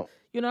 They don't.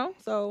 You know,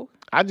 so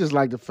I just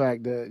like the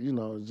fact that, you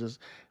know, it's just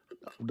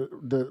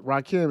the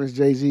Rakim is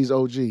Jay-Z's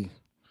OG. You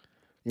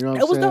know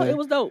what I'm saying? Dope. It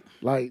was dope.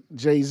 Like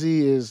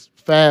Jay-Z is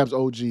Fab's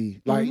OG.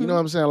 Like, you know what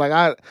I'm saying?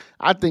 Like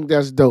I think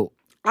that's dope.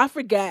 I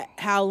forgot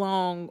how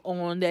long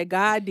on that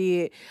guy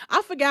did.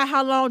 I forgot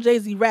how long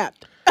Jay-Z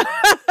rapped.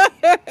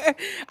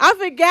 I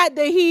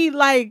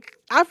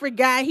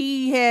forgot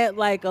he had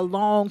like a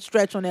long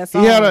stretch on that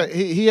song.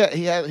 He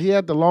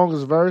had the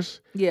longest verse.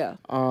 Yeah.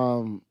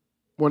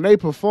 When they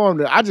performed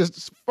it,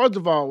 first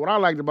of all, what I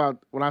liked about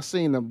when I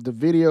seen the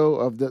video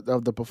of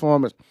the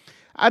performance,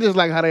 I just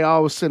like how they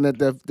always sitting at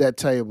that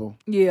table.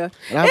 Yeah,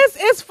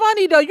 it's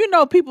funny though. You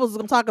know, people's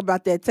gonna talk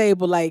about that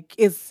table like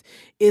it's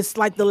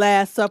like the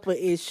Last Supper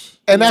ish.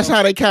 And that's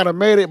how they kind of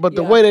made it. But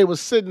the way they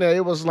was sitting there,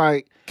 it was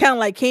like kind of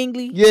like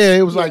kingly. Yeah,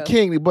 it was like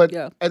kingly. But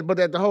at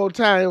the whole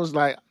time, it was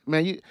like,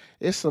 man,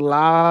 it's a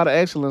lot of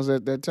excellence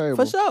at that table.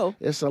 For sure.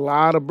 It's a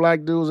lot of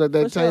black dudes at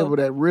that table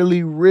that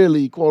really,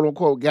 really, quote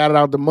unquote, got it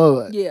out the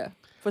mud. Yeah,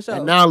 for sure.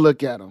 And now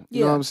look at them.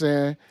 You know what I'm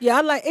saying? Yeah,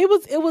 I like it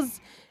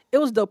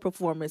was dope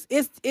performance.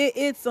 It's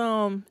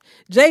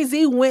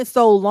Jay-Z went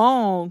so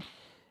long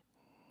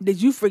that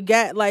you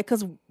forgot, like,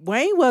 because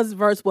Wayne's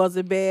verse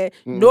wasn't bad,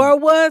 nor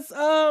was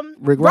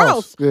Rick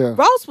Ross. Yeah.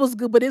 Ross was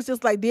good, but it's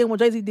just like then when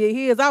Jay-Z did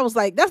his, I was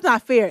like, that's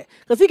not fair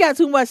because he got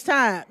too much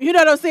time. You know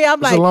what I'm saying?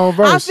 I'm It's a long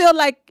verse. I feel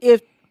like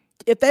if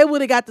they would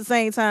have got the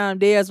same time,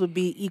 theirs would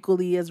be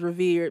equally as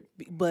revered.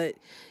 But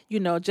you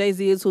know,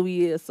 Jay-Z is who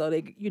he is, so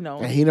they, you know.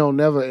 And he don't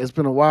never. It's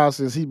been a while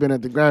since he been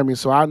at the Grammy,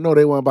 so I know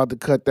they weren't about to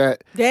cut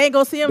that. They ain't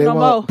gonna see him no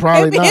more.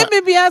 Probably not. Him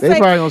and Beyonce. They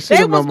probably gonna see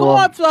him no more.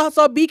 They was going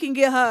so B can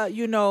get her,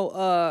 you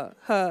know,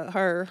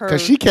 her.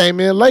 Because she came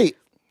in late.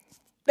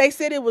 They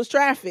said it was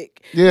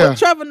traffic. Yeah. But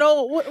Trevor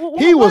Noah,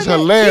 he was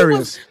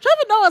hilarious.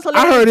 Trevor Noah's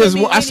hilarious. I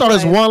heard I saw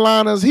his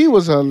one-liners. He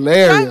was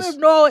hilarious. Trevor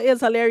Noah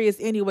is hilarious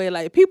anyway.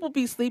 Like people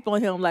be sleep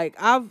on him. Like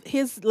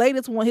his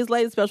latest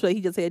special that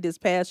he just had this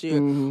past year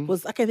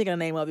was, I can't think of the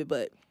name of it,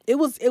 but it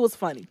was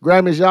funny.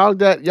 Grammys,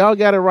 y'all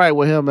got it right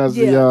with him as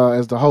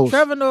the host.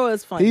 Trevor Noah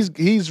is funny.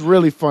 He's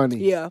really funny.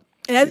 Yeah,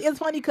 and it's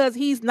funny because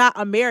he's not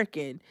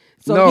American,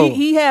 so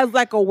he has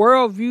like a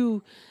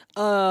worldview.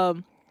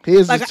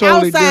 His like is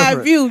totally an outside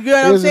different. view, you know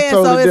what I'm saying?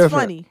 Totally so it's different.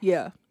 funny.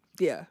 Yeah.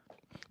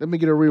 Let me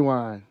get a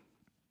rewind.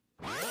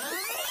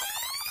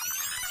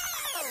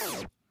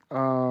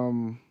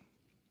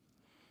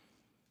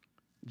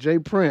 Jay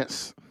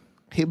Prince,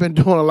 he been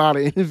doing a lot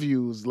of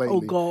interviews lately.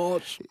 Oh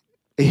gosh.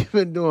 He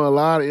been doing a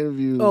lot of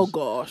interviews. Oh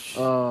gosh.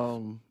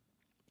 You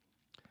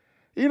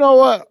know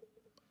what?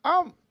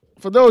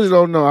 For those who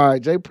don't know, all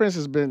right, Jay Prince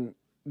has been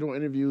doing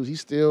interviews. He's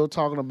still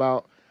talking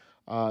about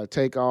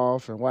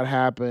Takeoff and what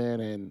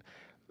happened and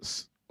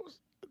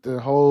the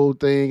whole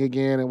thing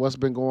again and what's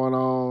been going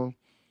on.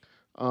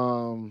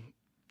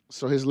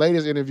 So his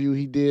latest interview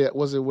he did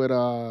was it with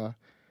what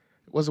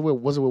was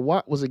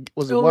it It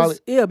Wally?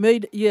 was, yeah,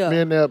 million, yeah,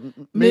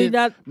 Million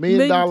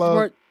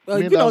dollar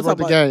you know worth of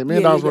what I'm game. $1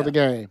 million yeah, worth of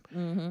game.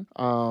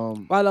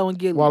 Wallow and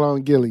Gilly. Wallow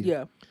and Gilly.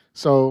 Yeah.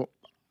 So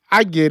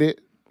I get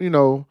it. You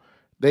know,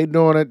 they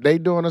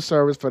doing a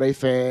service for their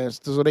fans,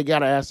 so they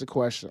gotta ask the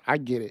question. I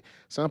get it.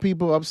 Some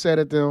people upset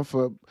at them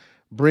for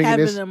bringing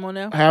Having this, them on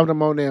there. having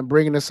them on there and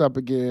bringing this up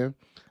again.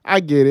 I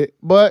get it,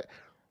 but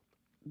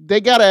they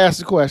gotta ask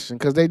the question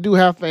because they do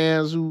have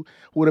fans who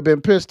would have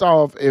been pissed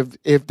off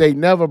if they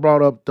never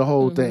brought up the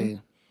whole thing.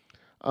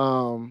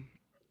 You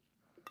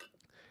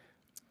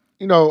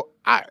know,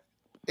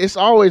 it's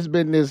always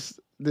been this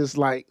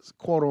like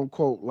quote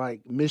unquote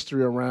like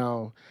mystery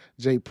around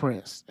Jay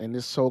Prince and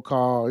this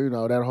so-called, you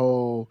know, that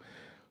whole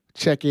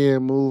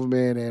check-in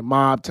movement and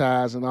mob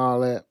ties and all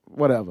that,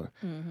 whatever.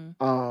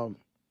 The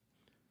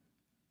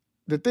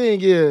thing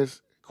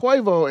is,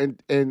 Quavo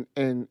and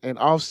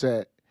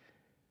Offset,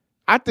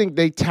 I think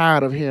they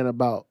tired of hearing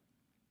about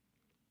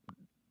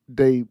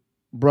their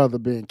brother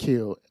being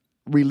killed,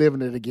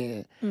 reliving it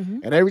again.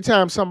 And every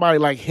time somebody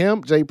like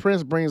him, Jay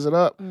Prince, brings it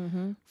up,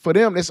 for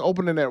them, it's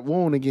opening that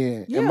wound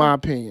again, in my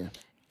opinion.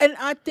 And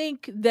I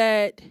think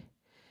that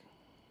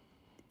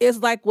it's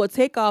like what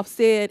Takeoff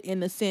said in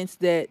the sense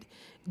that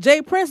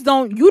Jay Prince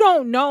you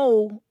don't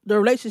know the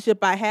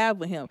relationship I have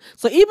with him.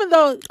 So even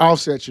though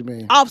Offset, you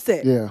mean?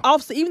 Offset. Yeah.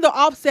 Offset, even though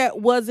Offset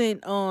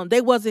wasn't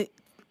they wasn't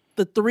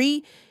the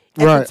three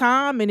at the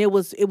time, and it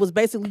was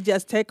basically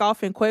just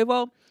Takeoff and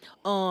Quavo.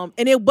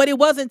 But it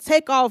wasn't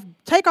Takeoff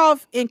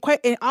and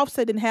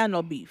Offset didn't have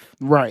no beef.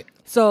 Right.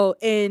 So,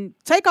 and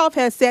Takeoff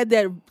has said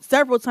that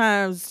several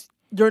times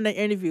during the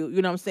interview,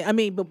 you know what I'm saying? I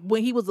mean, but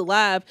when he was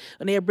alive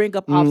and they bring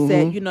up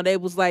Offset, you know, they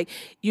was like,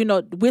 you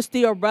know, we're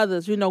still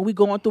brothers, you know, we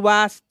going through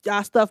our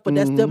stuff, but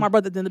that's still my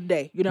brother at the end of the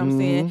day, you know what I'm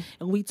saying?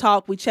 And we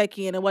talk, we check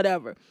in and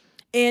whatever.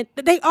 And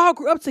they all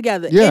grew up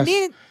together. Yes. And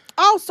then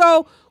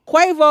also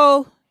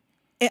Quavo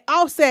and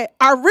Offset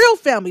are real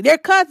family. They're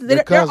cousins.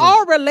 They're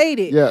all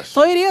related. Yes.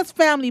 So it is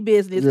family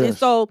business. Yes. And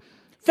so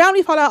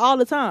family fall out all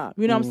the time.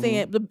 You know what I'm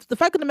saying? The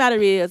fact of the matter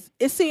is,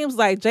 it seems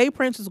like Jay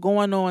Prince is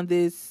going on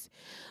this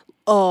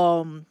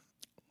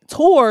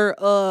tour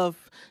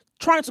of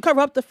trying to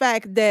cover up the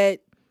fact that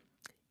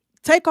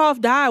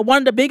Takeoff died. One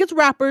of the biggest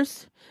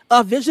rappers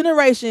of this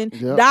generation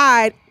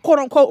died, quote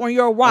unquote, on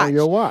your watch. On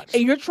your watch.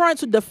 And you're trying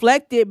to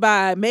deflect it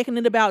by making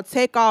it about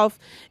Takeoff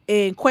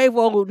and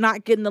Quavo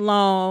not getting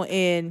along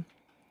and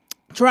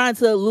trying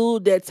to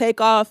allude that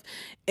Takeoff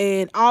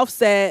and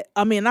Offset,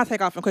 I mean, not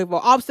Takeoff and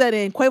Quavo, Offset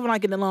and Quavo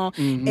not getting along,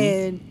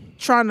 and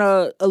trying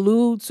to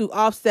allude to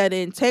Offset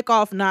and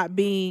Takeoff not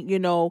being, you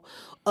know,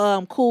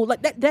 cool.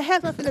 Like that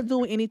has nothing to do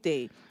with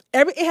anything.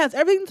 It has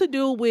everything to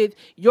do with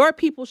your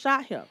people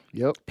shot him.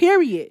 Yep.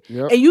 Period.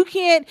 Yep. And you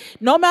can't,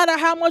 no matter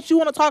how much you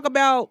want to talk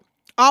about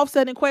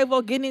Offset and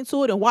Quavo getting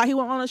into it and why he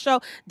went on the show,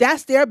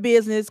 that's their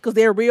business because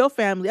they're real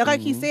family.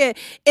 Like he said,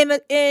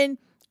 and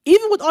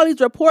even with all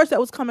these reports that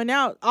was coming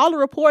out, all the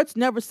reports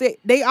never said,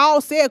 they all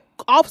said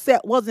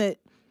Offset wasn't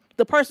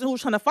the person who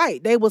was trying to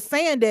fight. They was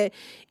saying that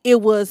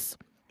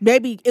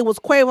maybe it was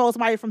Quavo,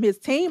 somebody from his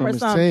team or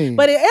something.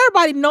 But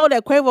everybody know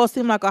that Quavo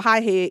seemed like a high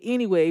head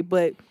anyway,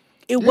 but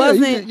it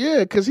wasn't.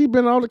 Because he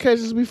been on all the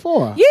cases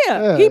before.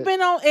 Yeah, he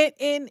been on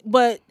it,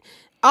 but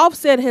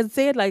Offset has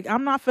said, like,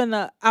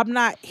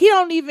 he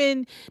don't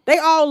even, they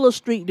all little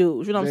street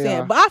dudes, you know what I'm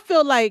saying? But I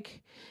feel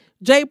like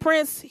Jay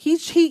Prince, he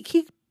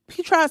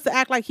tries to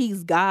act like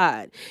he's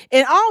God.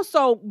 And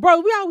also,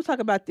 bro, we always talk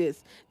about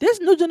this. This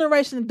new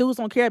generation of dudes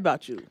don't care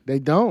about you. They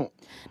don't.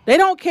 They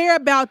don't care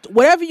about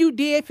whatever you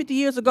did 50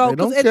 years ago.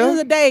 Because at the end of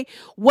the day,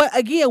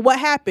 what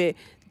happened?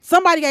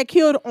 Somebody got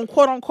killed on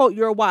quote unquote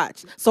your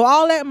watch. So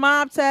all that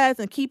mob ties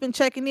and keeping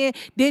checking in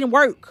didn't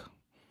work.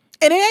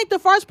 And it ain't the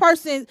first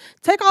person.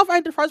 Takeoff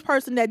ain't the first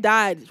person that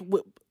died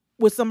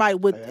with somebody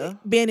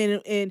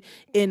being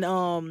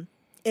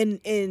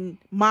in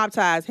mob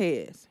ties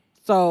heads.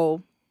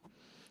 So,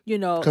 you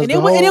know, and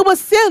it was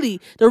silly.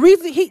 The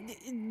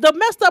reason the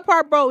messed up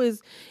part, bro,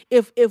 is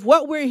if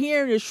what we're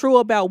hearing is true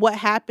about what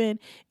happened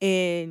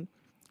and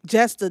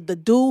just the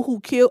dude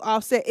who killed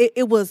Offset,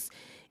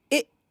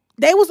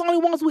 they was the only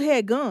ones who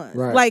had guns.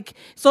 Right. Like,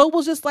 so it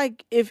was just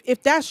like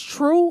if that's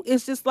true,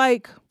 it's just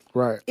like,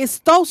 right. It's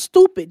so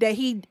stupid that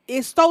he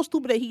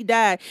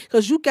died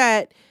because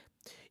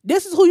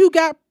this is who you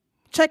got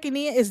checking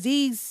in is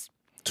these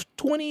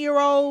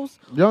 20-year-olds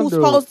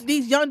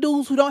these young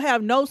dudes who don't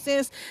have no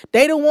sense.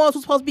 They the ones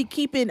who's supposed to be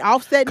keeping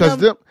Offset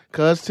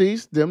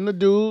them the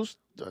dudes.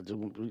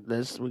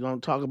 We're gonna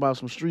talk about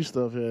some street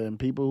stuff here, and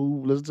people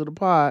who listen to the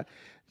pod,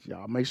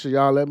 y'all make sure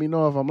y'all let me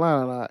know if I'm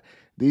lying or not.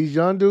 These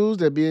young dudes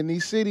that be in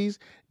these cities,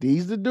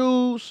 these the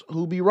dudes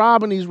who be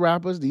robbing these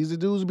rappers. These the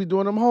dudes who be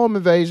doing them home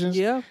invasions.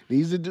 Yeah.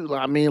 These the dudes.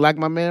 I mean, like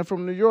my man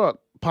from New York,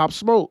 Pop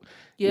Smoke.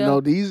 Yeah. You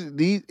know, he's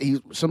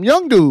some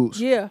young dudes.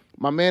 Yeah.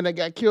 My man that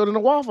got killed in the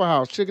Waffle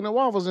House, chicken and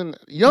waffles, and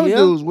young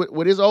dudes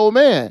with his old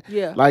man.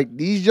 Yeah. Like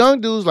these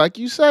young dudes, like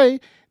you say,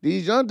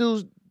 these young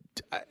dudes,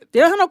 they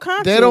don't have no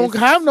conscience. They don't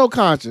have no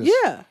conscience.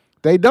 Yeah.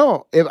 They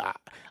don't.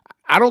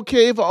 I don't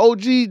care if an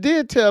OG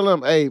did tell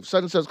them, hey,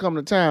 such and such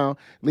coming to town,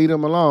 leave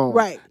them alone.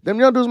 Right. Them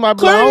young dudes might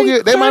be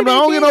like, they might be like, I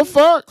don't get no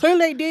fuck. Clearly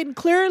they didn't.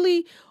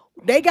 Clearly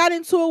they got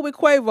into it with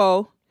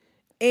Quavo.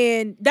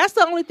 And that's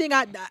the only thing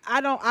I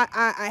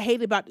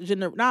hate about the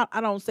generation. I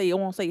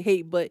won't say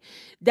hate, but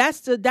that's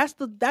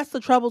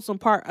the troublesome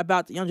part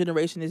about the young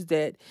generation is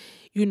that,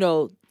 you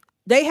know,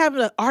 they have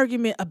an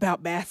argument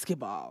about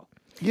basketball.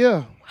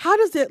 Yeah. How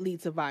does that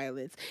lead to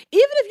violence?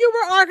 Even if you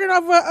were arguing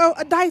over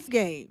a dice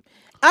game.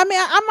 I mean,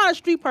 I'm not a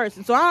street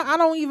person, so I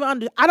don't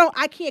even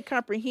I can't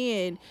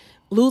comprehend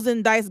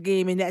losing dice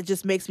game, and that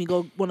just makes me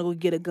want to go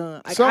get a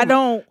gun. Like, I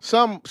don't.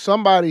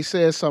 Somebody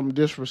said something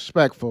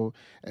disrespectful,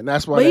 and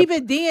that's why. But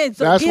even then,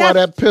 that's why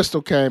that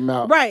pistol came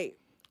out, right?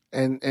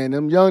 And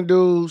them young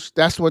dudes,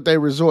 that's what they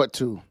resort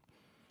to.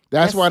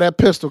 That's why that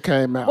pistol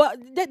came out. Well,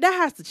 that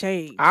has to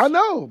change. I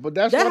know, but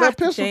that's why that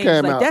pistol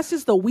came out. That's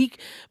just a weak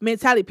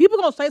mentality. People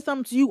gonna say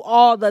something to you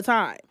all the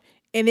time.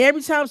 And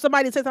every time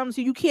somebody says something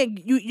to you,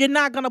 you're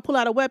not gonna pull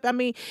out a weapon. I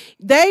mean,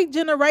 they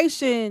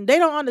generation, they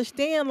don't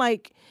understand,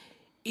 like,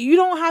 you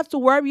don't have to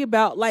worry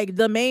about like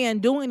the man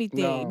doing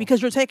anything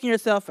because you're taking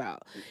yourself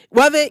out.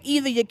 Whether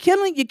either you're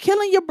killing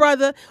your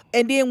brother,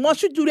 and then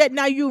once you do that,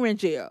 now you're in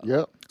jail.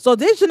 Yep. So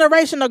this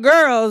generation of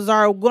girls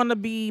are gonna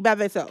be by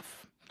themselves.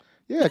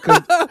 Yeah,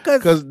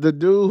 because the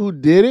dude who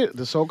did it,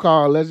 the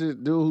so-called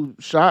alleged dude who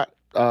shot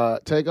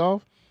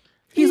Takeoff,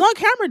 he's on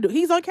camera.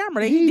 He's on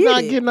camera. He's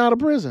not getting out of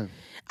prison.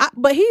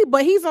 But he's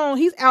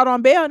out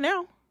on bail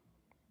now.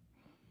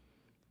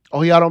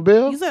 Oh, he out on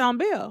bail? He's out on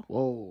bail.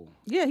 Whoa.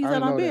 Yeah, he's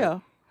out on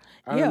bail.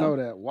 I didn't know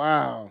that.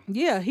 Wow.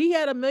 Yeah, he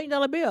had $1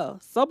 million bail.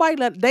 Somebody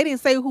they didn't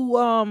say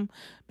who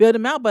bailed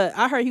him out, but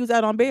I heard he was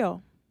out on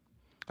bail.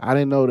 I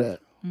didn't know that.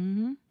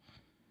 Mm-hmm.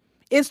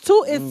 It's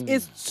two.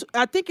 It's.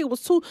 I think it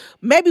was two.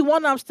 Maybe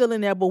one of them still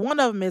in there, but one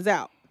of them is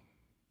out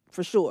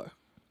for sure.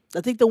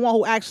 I think the one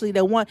who actually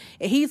and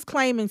he's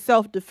claiming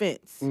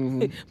self-defense,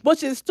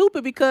 which is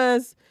stupid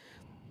because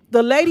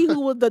the lady who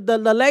was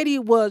the lady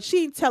was,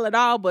 she didn't tell it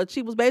all, but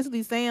she was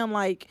basically saying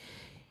like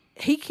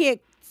he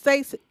can't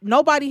say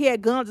nobody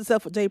had guns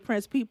except for Jay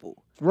Prince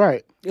people.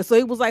 Right. So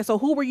it was like, so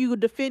who were you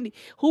defending?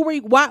 What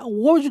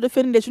were you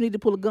defending that you need to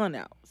pull a gun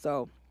out?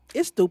 So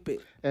it's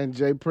stupid. And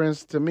Jay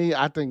Prince, to me,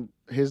 I think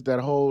that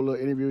whole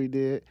little interview he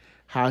did,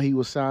 how he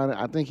was sounding,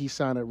 I think he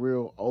sounded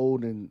real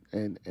old and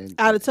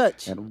out of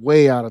touch. And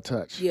way out of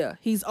touch. Yeah.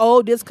 He's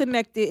old,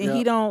 disconnected, and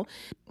he don't,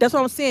 that's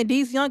what I'm saying.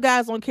 These young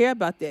guys don't care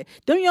about that.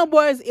 Them young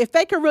boys, if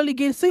they can really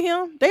get to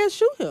him, they'll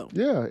shoot him.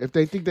 Yeah. If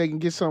they think they can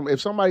get something,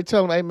 if somebody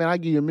tell him, hey man, I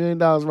give you $1 million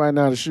right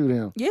now to shoot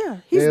him. Yeah,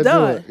 he's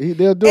done.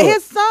 They'll do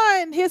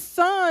it. His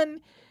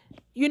son,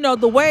 you know,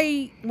 the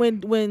way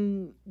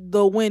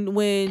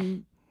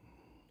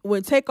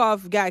when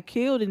Takeoff got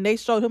killed and they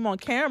showed him on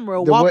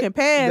camera walking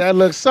past, that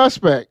looks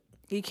suspect.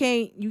 You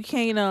can't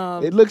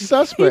it looks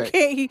suspect.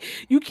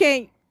 You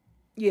can't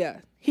yeah.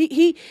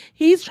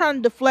 He's trying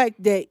to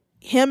deflect that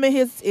him and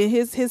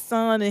his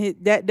son and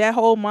that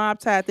whole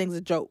mob tie thing's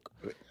a joke.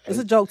 It's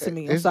a joke to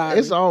me. I'm sorry.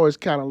 It's always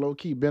kind of low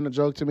key been a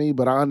joke to me,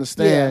 but I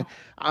understand. Yeah.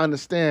 I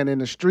understand in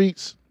the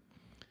streets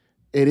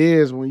it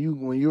is when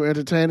you're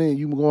entertaining and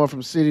you going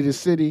from city to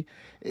city,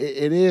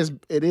 it is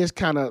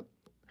kind of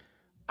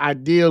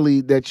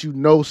ideally that you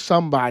know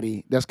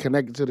somebody that's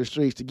connected to the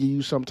streets to give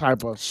you some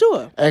type of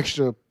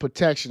extra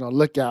protection or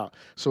lookout,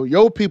 so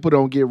your people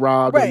don't get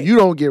robbed and you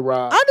don't get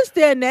robbed. I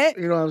understand that.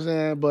 You know what I'm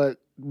saying? But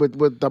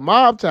with the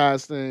mob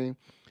ties thing,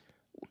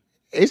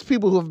 it's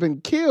people who have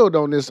been killed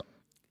on this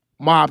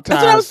mob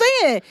ties. That's what I'm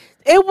saying.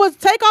 It was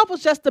Takeoff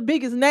was just the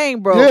biggest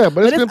name, bro. Yeah,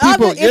 but it's been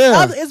people.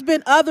 It's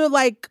been other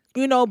like,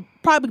 you know,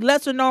 probably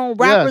lesser known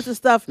rappers and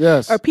stuff.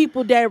 Yes. Or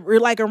people that were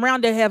like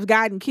around that have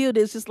gotten killed.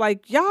 It's just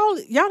like y'all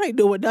ain't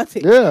doing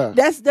nothing. Yeah,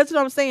 that's what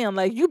I'm saying.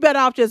 Like, you better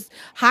off just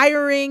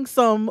hiring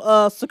some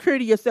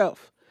security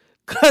yourself,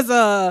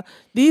 because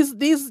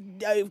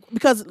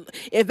because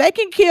if they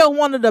can kill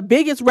one of the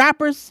biggest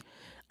rappers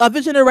of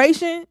this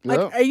generation, like,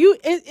 are you?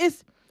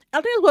 It's. I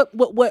think it's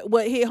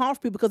what hit home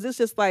for people, because it's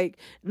just like,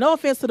 no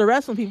offense to the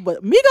wrestling people,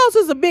 but Migos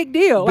is a big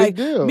deal.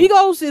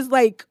 Migos is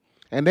like,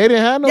 and they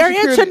didn't have no security.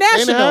 International.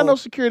 They didn't have no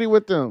security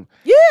with them.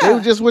 Yeah, they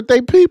were just with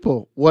their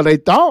people. Well, they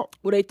thought.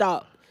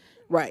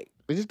 Right.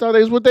 They just thought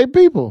they was with their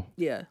people.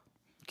 Yeah,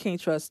 can't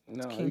trust.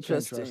 No, can't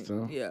trust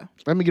them. Yeah.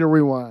 Let me get a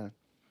rewind.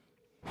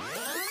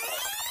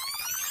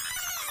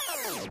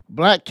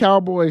 Black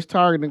cowboys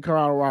targeting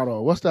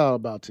Colorado. What's that all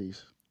about,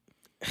 Tease?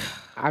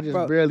 I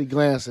just barely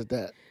glanced at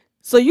that.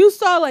 So you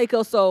saw like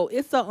so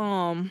it's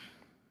a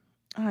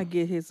I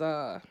get his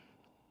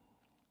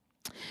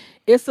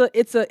it's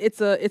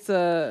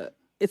a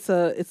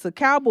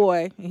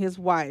cowboy and his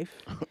wife.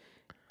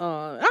 I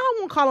don't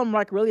want to call him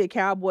like really a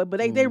cowboy,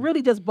 but they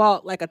really just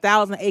bought like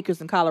 1,000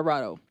 acres in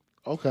Colorado.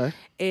 Okay.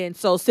 And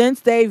so since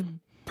they've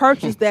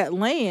purchased that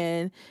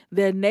land,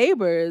 their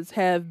neighbors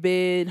have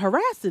been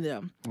harassing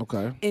them.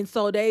 Okay. And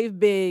so they've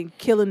been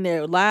killing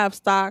their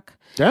livestock.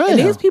 Damn. And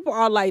these people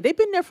are like, they've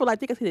been there for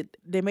like, I think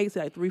they made it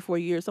like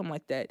 3-4 years, something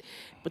like that.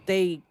 But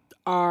they've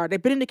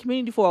been in the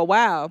community for a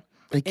while.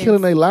 They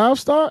killing their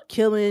livestock.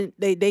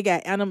 They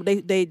got animal.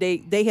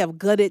 They have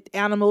gutted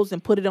animals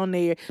and put it on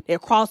their. They're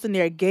crossing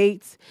their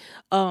gates.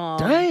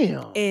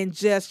 Damn. And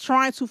just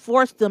trying to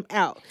force them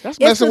out. That's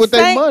messing with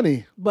their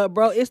money. But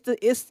bro, it's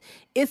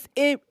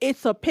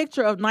a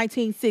picture of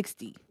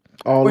 1960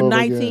 All or over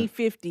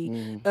 1950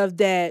 again. of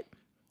that.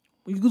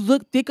 You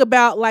think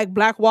about like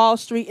Black Wall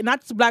Street, and not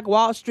just Black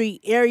Wall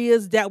Street,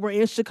 areas that were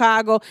in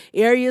Chicago,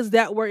 areas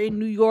that were in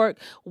New York,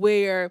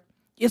 where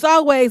it's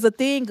always a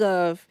thing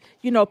of,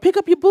 pick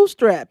up your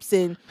bootstraps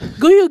and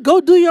go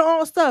do your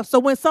own stuff. So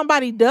when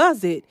somebody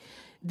does it,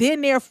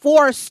 then people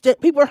are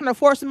trying to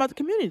force them out the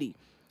community,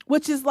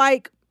 which is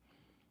like,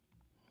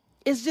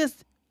 it's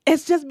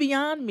just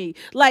beyond me.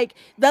 Like,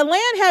 the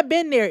land had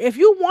been there. If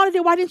you wanted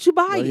it, why didn't you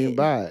buy it? Didn't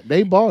buy it.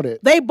 They bought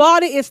it. They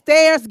bought it. It's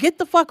theirs. Get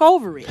the fuck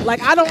over it. Like,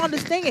 I don't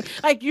understand it.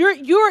 Like,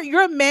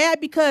 you're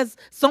mad because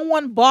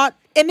someone bought,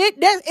 and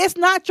it's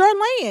not your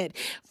land.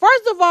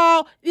 First of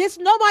all, it's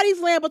nobody's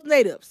land but the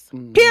natives.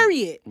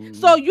 Period.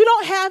 So you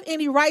don't have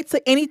any right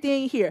to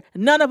anything here.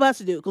 None of us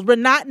do, because we're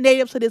not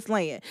natives to this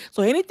land.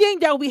 So anything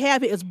that we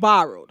have here is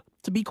borrowed,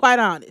 to be quite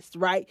honest,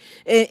 right?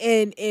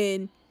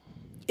 And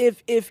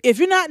if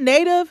you're not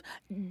native,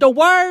 the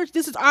words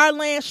 "this is our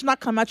land" should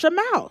not come out your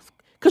mouth,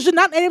 because you're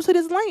not native to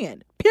this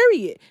land.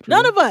 Period. True.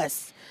 None of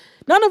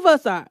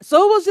us are.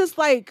 So it was just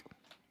like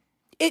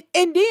it.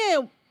 And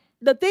then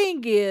the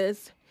thing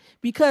is,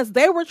 because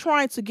they were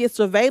trying to get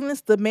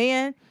surveillance, the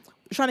man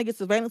was trying to get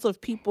surveillance of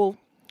people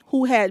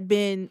who had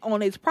been on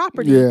his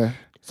property. Yeah.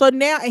 So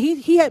now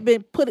he had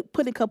been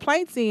putting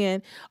complaints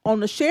in on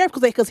the sheriff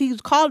because he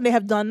was calling. They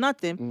have done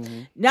nothing.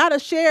 Mm-hmm. Now the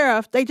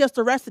sheriff, they just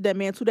arrested that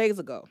man 2 days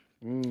ago.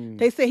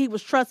 They said he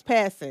was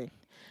trespassing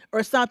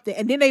or something,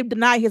 and then they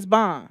denied his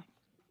bond.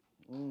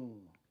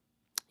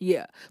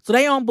 Yeah, so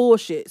they on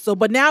bullshit. So,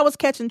 but now it's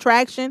catching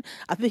traction.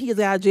 I think he's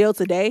out of jail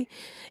today,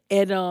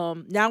 and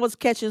now it's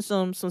catching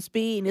some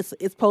speed. And it's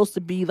supposed to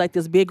be like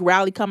this big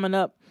rally coming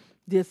up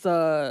this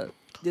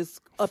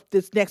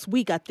next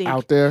week. I think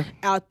out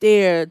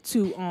there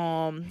to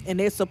and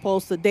they're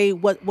supposed to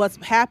what's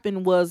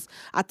happened was,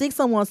 I think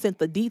someone sent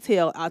the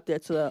detail out there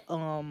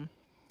to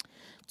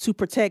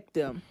protect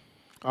them.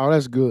 Oh,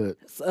 that's good.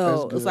 So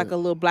that's good. It's like a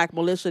little black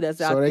militia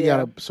that's out there. So they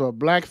got a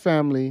black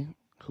family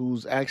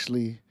who's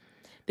actually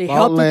they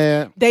help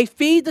land. They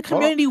feed the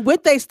community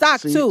with their stock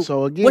too.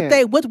 So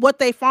again, with what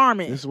they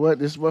farming. This is what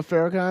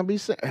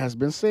Farrakhan has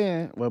been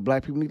saying. What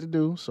black people need to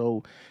do.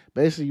 So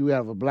basically, you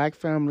have a black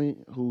family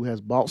who has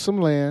bought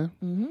some land,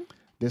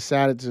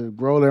 decided to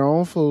grow their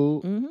own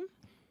food,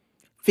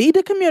 feed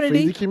the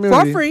community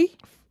for free.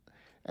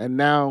 And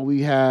now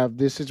we have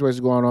this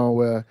situation going on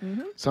where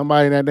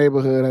somebody in that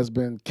neighborhood has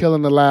been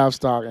killing the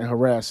livestock and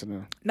harassing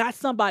them. Not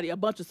somebody, a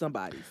bunch of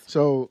somebodies.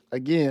 So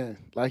again,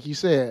 like you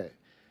said,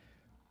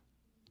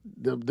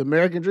 the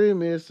American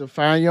dream is to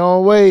find your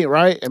own way,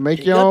 right, and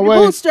make your own way,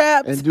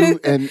 bootstraps, and do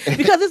and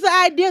because it's the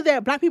idea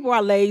that black people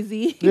are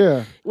lazy.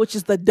 Yeah, which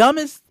is the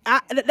dumbest.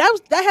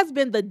 That has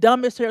been the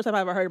dumbest stereotype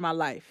I've ever heard in my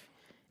life.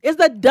 It's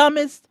the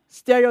dumbest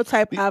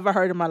stereotype I've ever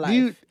heard in my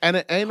life. And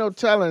it ain't no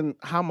telling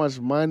how much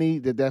money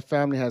that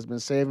family has been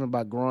saving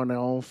by growing their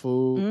own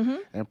food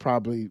and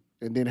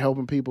then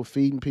helping people,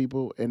 feeding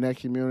people in that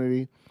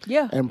community.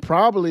 Yeah. And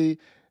probably,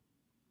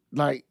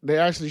 like,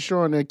 they're actually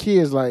showing their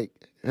kids, like,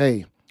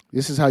 hey,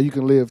 this is how you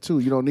can live, too.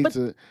 You don't need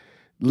to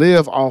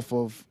live off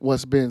of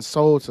what's been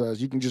sold to us.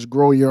 You can just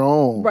grow your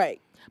own.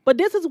 Right. But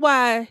this is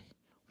why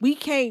we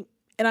can't,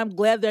 and I'm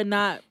glad they're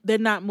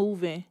not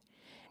moving.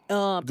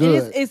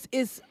 Good.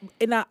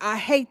 I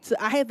hate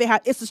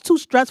it's just too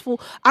stressful.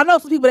 I know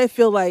some people, they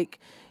feel like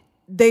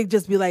they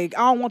just be like,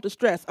 I don't want the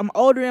stress. I'm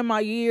older in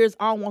my years.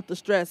 I don't want the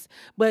stress.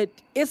 But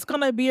it's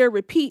gonna be a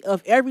repeat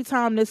of every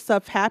time this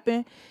stuff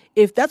happen.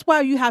 If that's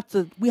why we have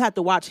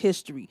to watch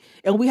history,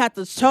 and we have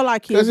to tell our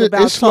kids about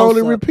Tulsa. It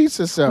slowly repeats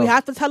itself. We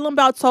have to tell them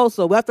about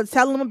Tulsa. We have to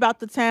tell them about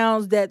the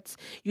towns that,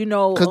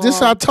 because this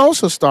is how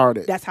Tulsa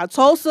started. That's how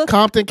Tulsa,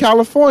 Compton,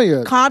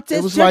 California,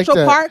 Compton, Central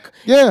like Park,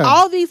 yeah,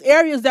 all these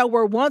areas that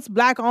were once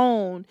black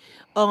owned.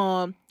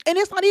 And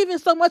it's not even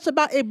so much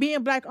about it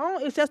being black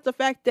owned. It's just the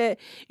fact that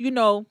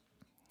well,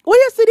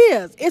 yes, it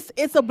is.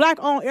 It's a black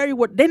owned area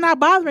where they're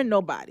not bothering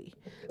nobody.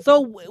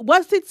 So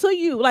what's it to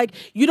you? Like,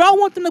 you don't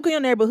want them to go in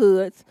your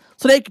neighborhoods,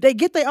 so they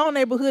get their own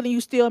neighborhood and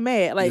you still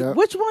mad. Like,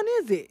 which one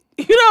is it?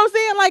 You know what I'm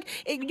saying? Like,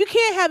 you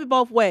can't have it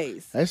both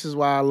ways. This is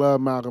why I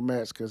love Malcolm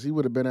X, because he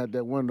would have been at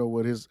that window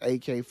with his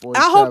AK-47.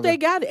 I hope they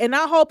got it, and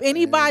I hope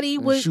anybody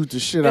would shoot the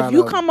shit out of If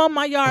you come on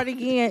my yard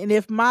again, and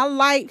if my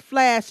light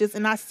flashes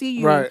and I see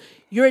you,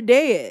 you're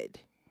dead.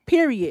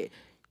 Period.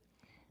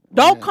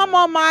 Don't come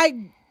on my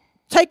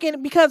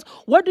taking, because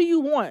what do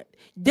you want?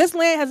 This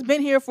land has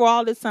been here for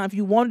all this time. If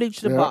you wanted it, you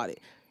should have bought it.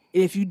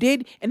 And if you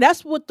did, and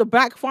that's what the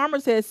black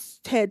farmers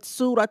had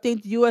sued, I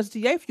think, the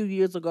USDA a few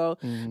years ago,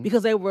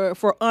 because they were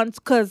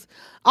because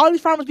all these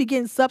farmers be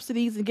getting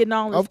subsidies and getting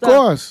all this stuff. Of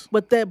course.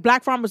 But the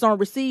black farmers don't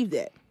receive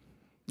that.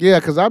 Yeah,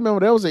 because I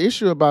remember there was an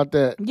issue about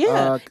that.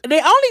 Yeah, they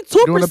only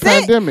 2%. During the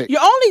pandemic.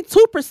 You're only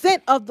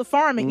 2% of the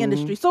farming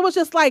industry. So it's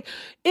just like,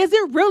 is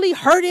it really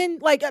hurting?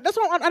 Like that's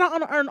what I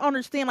don't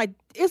understand. Like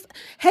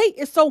hate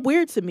is so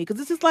weird to me because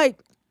it's just like.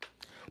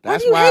 When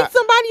you hate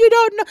somebody you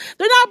don't know,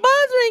 they're not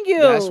bothering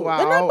you. That's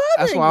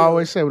why I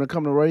always say when it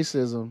comes to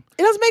racism,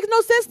 it doesn't make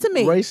no sense to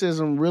me.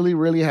 Racism really,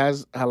 really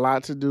has a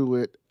lot to do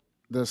with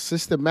the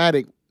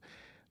systematic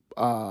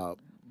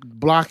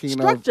blocking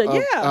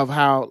structure, of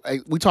how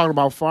we talking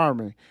about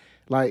farming.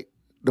 Like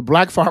the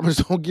black farmers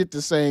don't get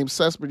the same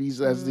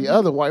subsidies as the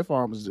other white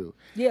farmers do.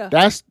 Yeah,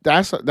 that's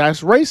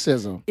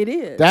racism. It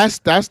is.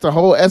 That's the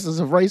whole essence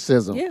of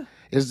racism. Yeah,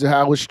 is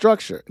how it's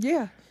structured.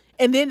 Yeah.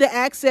 And then the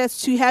access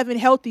to having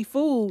healthy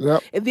food.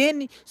 Yep. And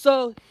then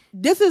so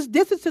this is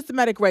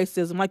systematic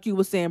racism, like you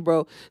were saying,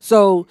 bro.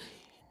 So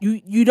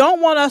you don't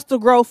want us to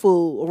grow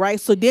food, right?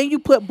 So then you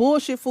put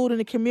bullshit food in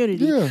the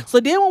community. Yeah. So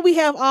then when we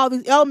have all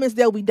these elements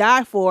that we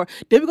die for,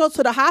 then we go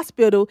to the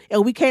hospital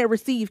and we can't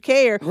receive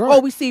care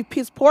or we receive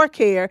piss poor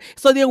care.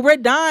 So then we're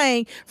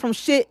dying from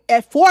shit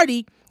at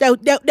 40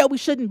 that we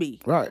shouldn't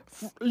be. Right.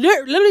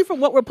 Literally from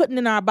what we're putting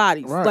in our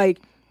bodies. Right. Like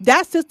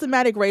that's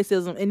systematic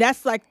racism, and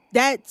that's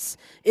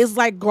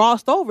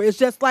glossed over. It's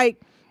just like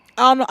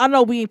I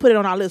know we ain't put it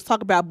on our list to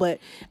talk about, but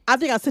I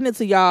think I sent it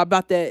to y'all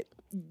about that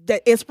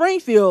in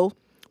Springfield.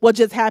 What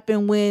just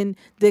happened when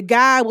the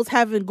guy was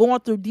going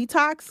through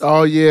detox?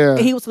 Oh yeah, and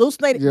he was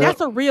hallucinating. Yep.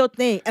 That's a real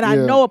thing, and I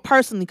know it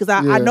personally because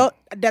I know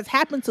that's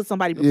happened to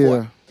somebody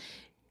before.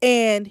 Yeah.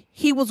 And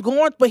he was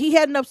going, but he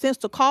had enough sense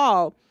to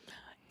call.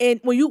 And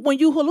when you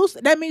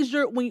hallucinate, that means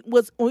when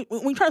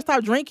you try to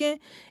stop drinking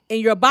and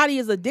your body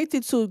is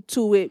addicted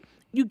to it,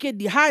 you get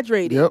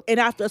dehydrated. Yep. And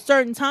after a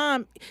certain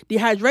time,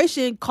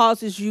 dehydration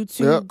causes you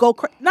to go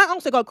not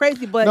only go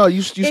crazy, but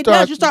you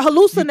start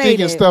hallucinating. You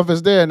thinking stuff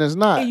is there and it's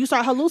not. And you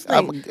start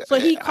hallucinating. So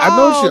he called.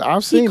 I know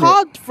I've seen he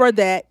called for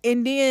that,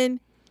 and then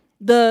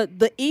the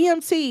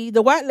EMT,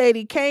 the white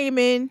lady, came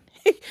in.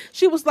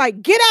 She was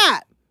like, "Get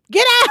out."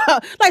 Get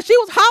out. Like she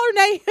was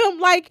hollering at him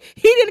like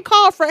he didn't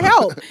call for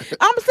help.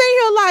 I'm sitting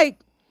here like,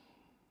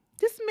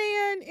 this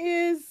man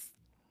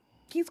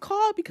he's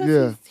called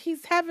because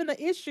he's having an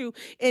issue.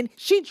 And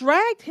she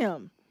dragged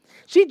him.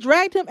 She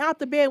dragged him out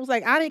the bed and was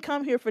like, I didn't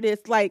come here for this.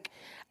 Like,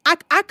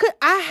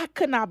 I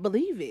could not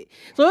believe it.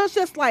 So it's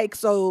just like,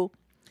 so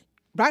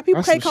black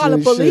people can't call the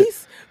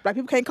police. Black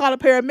people can't call the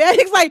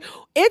paramedics. Like,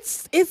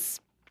 it's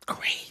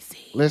crazy.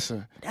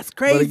 Listen, that's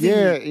crazy.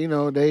 But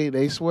again,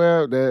 they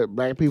swear that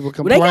black people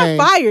complain. Well, they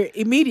got fired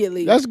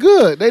immediately. That's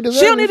good. They deserve.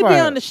 She don't need to be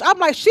on the. I'm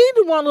like, she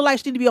the one look like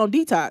she need to be on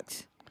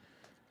detox.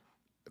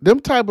 Them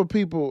type of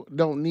people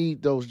don't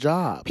need those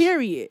jobs.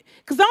 Period.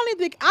 Because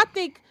I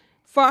think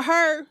for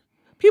her,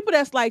 people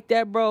that's like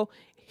that, bro.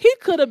 He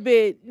could have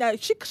been. Now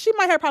she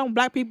might have a problem with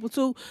black people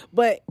too,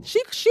 but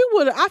she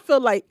would. I feel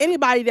like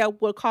anybody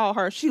that would call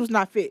her, she was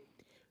not fit.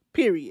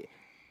 Period.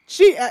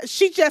 She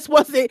just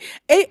wasn't.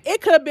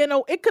 It could have been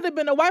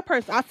a white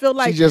person. I feel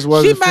like she just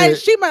wasn't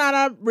she might not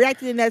have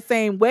reacted in that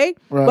same way.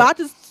 Right. But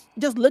I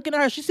just looking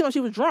at her, she seemed like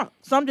she was drunk.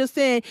 So I'm just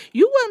saying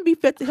you wouldn't be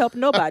fit to help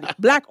nobody,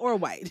 black or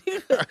white,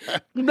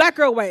 black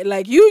or white.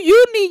 Like you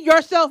need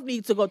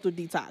to go through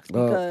detox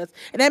because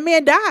and that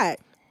man died.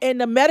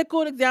 And the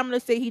medical examiner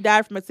said he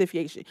died from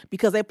asphyxiation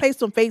because they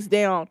placed him face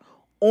down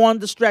on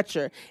the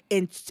stretcher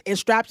and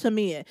strapped him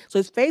in. So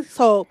his face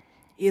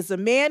is a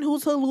man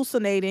who's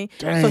hallucinating.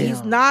 Damn. So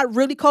he's not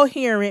really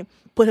coherent.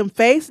 Put him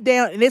face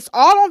down, and it's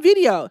all on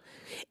video.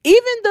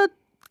 Even the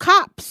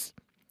cops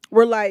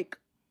were like,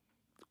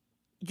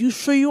 "You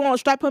sure you want to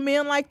strap him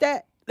in like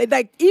that?"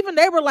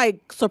 They were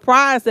like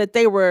surprised that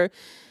they were,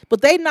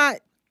 but they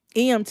not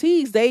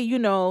EMTs.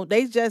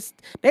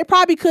 They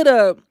probably could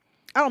have.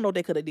 I don't know what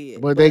they could have did.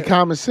 But they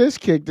common sense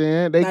kicked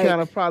in. They kind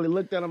of probably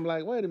looked at him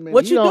like, wait a minute.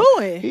 What you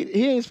doing?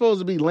 He ain't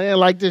supposed to be laying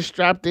like this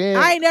strapped in.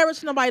 I ain't never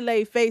seen nobody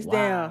lay face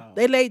down.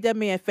 They laid that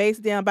man face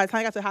down. By the time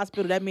I got to the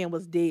hospital, that man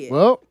was dead.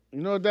 Well, you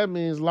know what that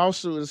means?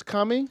 Lawsuit is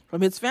coming. From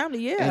his family,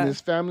 yeah. And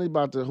his family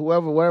about to,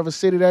 whatever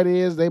city that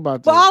is, they about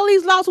to. But all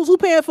these lawsuits, who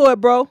paying for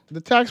it, bro?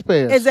 The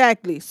taxpayers.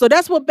 Exactly. So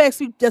that's what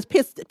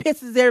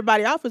pisses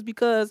everybody off is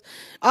because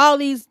all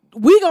these,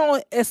 we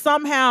going to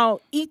somehow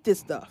eat this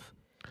stuff.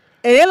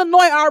 And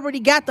Illinois already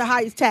got the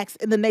highest tax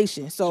in the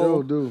nation, so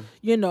sure do.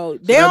 They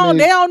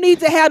don't need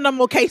to have no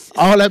more cases.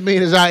 All that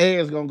means is our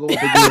eggs gonna go up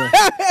again.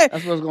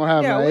 That's what's gonna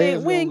happen. Our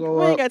eggs we gonna go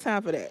up. ain't got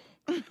time for that.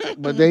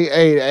 But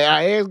our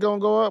eggs gonna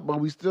go up,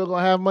 but we still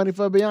gonna have money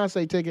for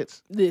Beyonce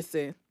tickets.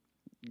 Listen,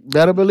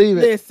 better believe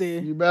it.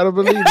 Listen, you better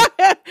believe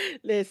it.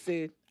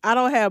 Listen, I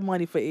don't have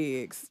money for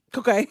eggs,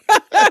 okay?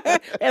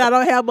 And I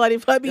don't have money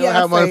for Beyonce. You don't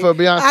have money for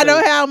Beyonce. I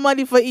don't have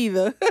money for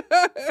either.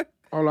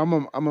 Hold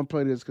on, I'm gonna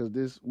play this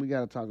because we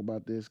gotta talk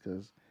about this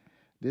because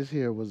this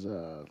here was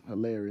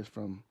hilarious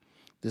from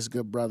this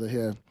good brother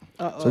here.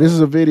 So this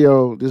is a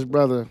video. This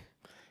brother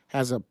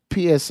has a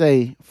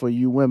PSA for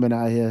you women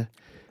out here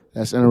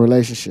that's in a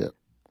relationship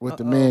with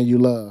the man you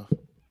love.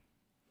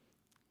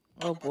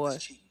 Oh boy!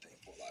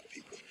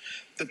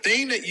 The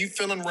thing that you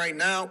feeling right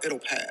now, it'll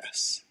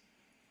pass.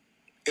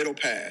 It'll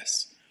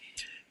pass.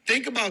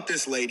 Think about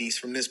this, ladies,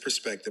 from this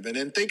perspective, and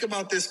then think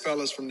about this,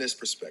 fellas, from this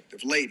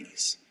perspective.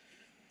 Ladies,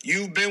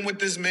 you've been with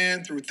this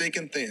man through thick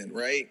and thin,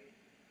 right?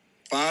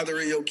 Father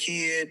of your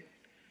kid,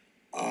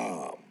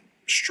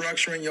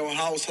 structuring your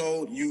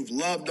household, you've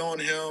loved on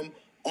him,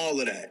 all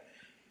of that.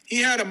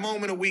 He had a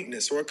moment of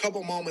weakness or a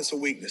couple moments of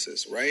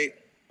weaknesses, right?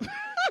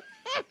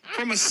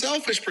 From a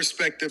selfish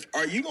perspective,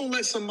 are you going to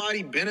let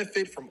somebody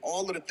benefit from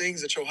all of the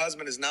things that your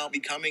husband is now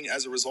becoming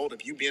as a result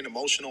of you being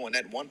emotional in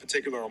that one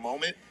particular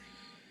moment?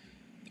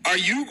 Are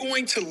you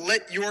going to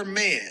let your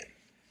man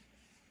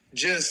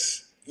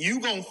you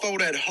going to throw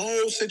that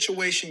whole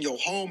situation, your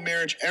whole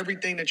marriage,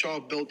 everything that y'all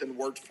built and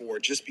worked for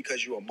just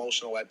because you're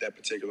emotional at that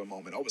particular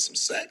moment over some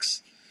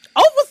sex?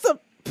 Over some...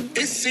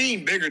 It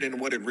seemed bigger than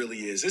what it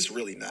really is. It's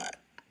really not.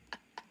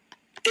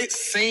 It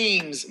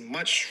seems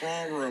much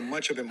stronger and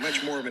much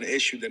more of an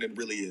issue than it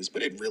really is,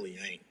 but it really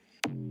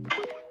ain't.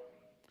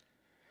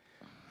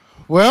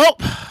 Well,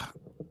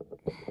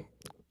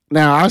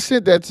 now I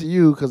sent that to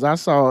you because I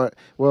saw it.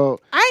 Well,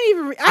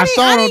 I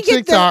saw it on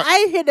TikTok. I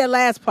didn't hear that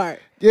last part.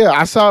 Yeah,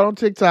 I saw it on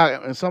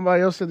TikTok and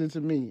somebody else sent it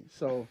to me.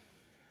 So,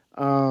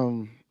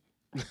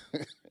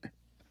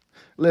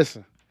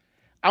 listen,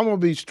 I'm gonna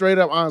be straight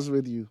up honest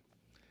with you.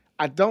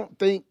 I don't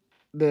think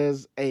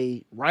there's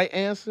a right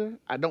answer.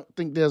 I don't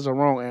think there's a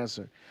wrong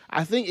answer.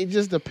 I think it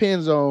just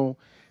depends on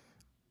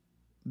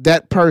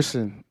that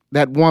person,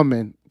 that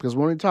woman. Because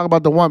when we talk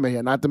about the woman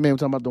here, not the man, we're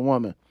talking about the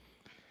woman.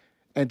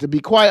 And to be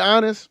quite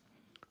honest,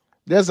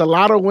 there's a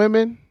lot of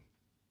women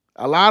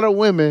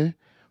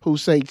who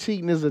say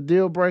cheating is a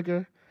deal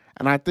breaker.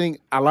 And I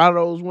think a lot of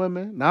those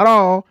women, not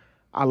all,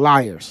 are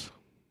liars.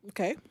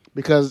 Okay.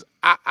 Because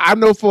I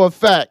know for a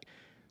fact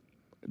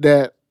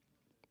that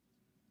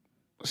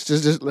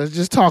let's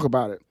just talk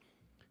about it.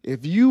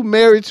 If you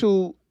married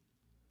to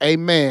a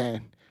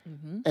man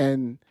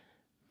and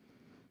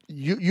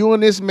you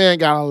and this man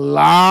got a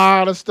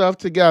lot of stuff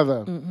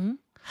together,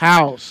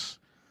 house,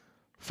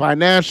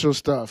 financial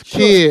stuff,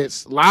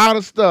 kids, a lot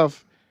of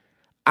stuff,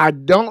 I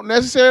don't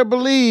necessarily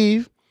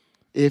believe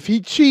if he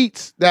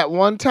cheats that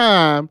one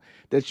time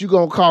that you're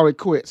going to call it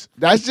quits.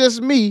 That's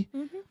just me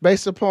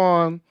based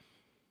upon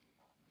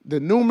the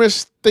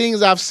numerous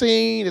things I've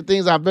seen, the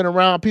things I've been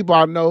around, people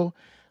I know.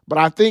 But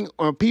I think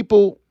when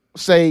people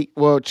say,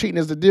 well, cheating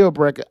is the deal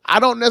breaker, I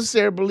don't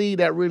necessarily believe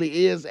that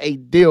really is a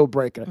deal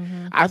breaker.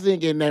 I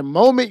think in that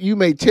moment you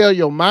may tell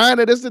your mind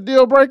that it's a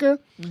deal breaker,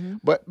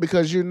 but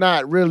because you're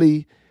not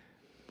really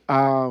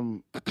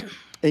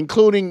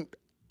including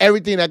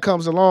everything that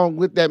comes along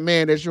with that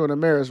man that you're in a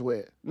marriage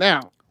with.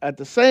 Now, at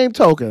the same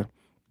token,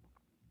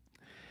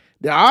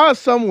 there are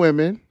some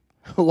women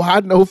who I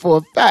know for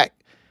a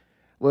fact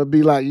will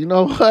be like, you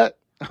know what?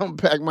 I'm going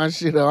to pack my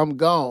shit up. I'm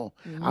gone.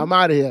 I'm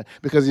out of here.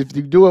 Because if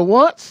you do it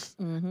once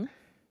and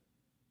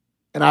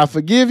I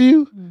forgive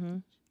you,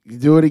 you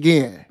do it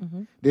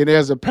again. Then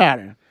there's a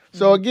pattern.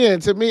 So again,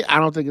 to me, I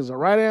don't think it's a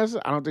right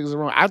answer. I don't think it's a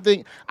wrong. I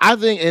think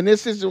in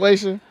this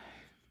situation,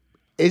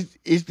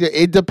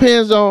 it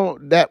depends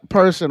on that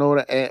person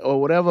or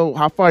whatever,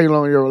 how far you're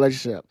along in your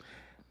relationship.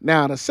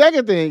 Now, the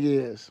second thing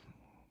is,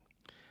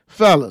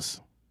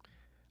 fellas,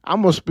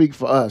 I'm going to speak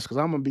for us because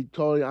I'm going to be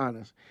totally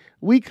honest.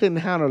 We couldn't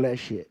handle that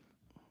shit.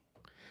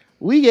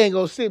 We ain't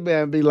going to sit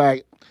there and be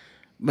like,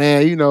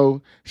 man, you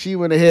know, she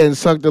went ahead and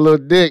sucked a little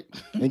dick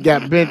and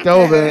got bent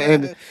over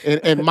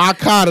and my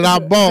car that I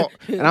bought.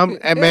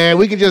 And man,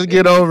 we can just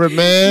get over it,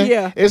 man.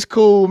 Yeah. It's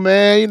cool,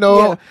 man. You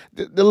know,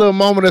 the little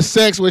moment of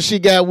sex when she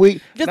got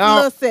weak. Just a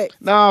little sex.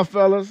 Nah,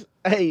 fellas.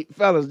 Hey,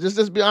 fellas,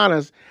 just be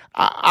honest.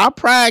 Our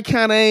pride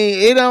kind of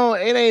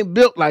ain't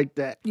built like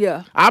that.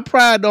 Yeah. Our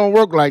pride don't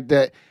work like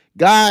that.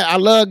 God, I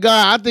love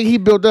God. I think he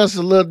built us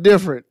a little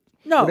different.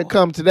 No. When it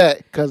comes to that.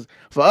 Because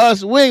for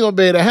us, we ain't going to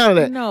be able to handle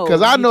that. No,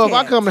 because I know if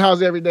I can't. come to the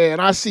house every day and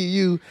I see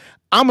you,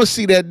 I'm going to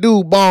see that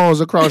dude bones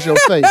across your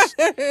face.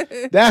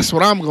 That's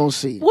what I'm going to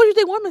see. What do you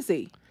think women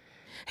see?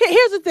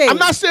 Here's the thing. I'm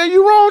not saying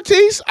you wrong,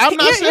 Tease. I'm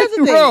not saying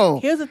you wrong.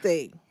 Here's the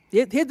thing.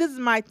 This is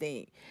my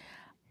thing.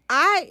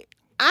 I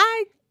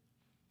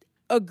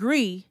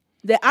agree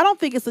that I don't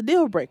think it's a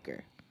deal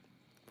breaker.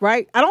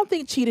 Right? I don't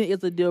think cheating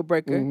is a deal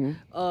breaker.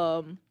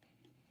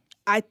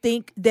 I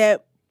think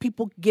that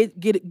people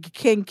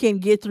can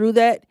get through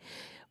that.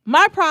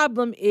 My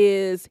problem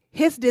is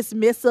his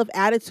dismissive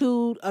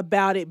attitude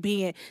about it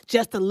being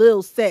just a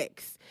little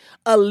sex.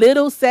 A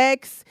little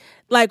sex?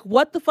 Like,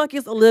 what the fuck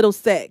is a little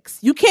sex?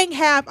 You can't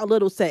have a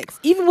little sex.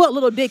 Even with a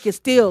little dick is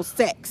still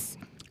sex.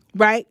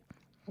 Right?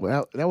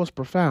 Well, that was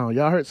profound.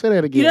 Y'all heard? Say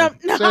that again. You know,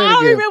 no, I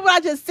don't remember what I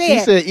just said. She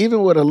said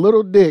even with a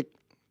little dick,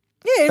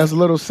 that's a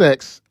little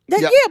sex. But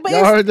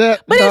y'all heard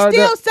that? But it's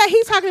still sex.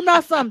 He's talking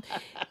about some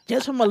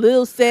just from a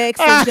little sex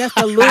and just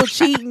a little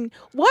cheating.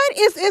 What?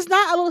 It's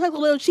not a little sex, a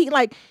little cheating.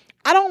 Like,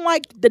 I don't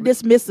like the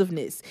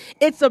dismissiveness.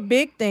 It's a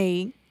big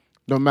thing.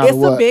 No matter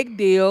what. It's a big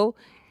deal.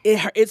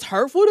 It's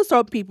hurtful to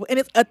some people, and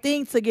it's a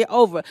thing to get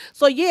over.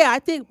 So, yeah, I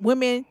think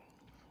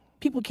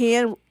people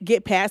can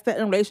get past that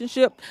in a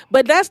relationship,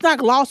 but let's not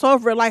gloss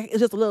over it like it's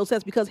just a little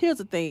sex, because here's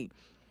the thing.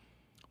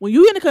 When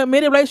you're in a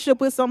committed relationship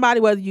with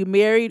somebody, whether you're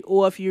married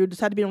or if you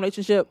decide to be in a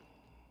relationship,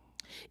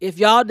 If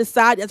y'all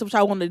decide that's what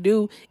y'all want to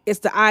do, it's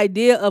the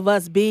idea of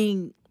us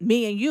being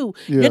me and you.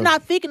 Yeah. You're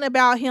not thinking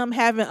about him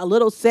having a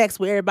little sex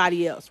with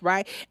everybody else,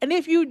 right? And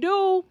if you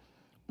do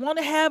want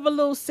to have a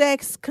little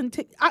sex,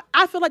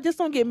 I feel like just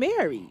don't get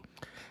married.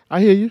 I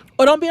hear you.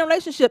 Or don't be in a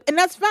relationship. And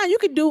that's fine. You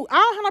could do, I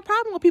don't have no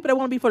problem with people that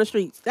want to be for the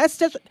streets. That's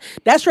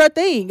your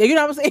thing. You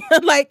know what I'm saying?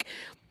 Like,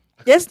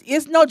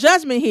 it's no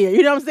judgment here.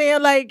 You know what I'm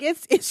saying? Like,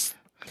 it's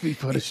Be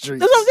for the streets.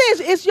 that's what I'm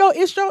saying.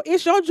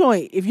 It's your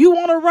joint. If you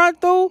want to run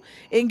through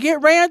and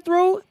get ran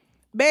through,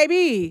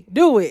 baby,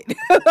 do it.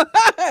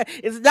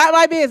 It's not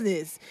my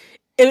business.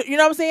 You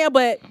know what I'm saying?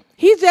 But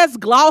he just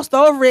glossed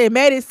over it and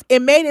made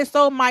it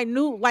so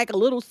minute, like a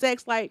little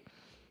sex. Like,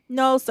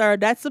 no, sir,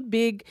 that's a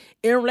big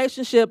in a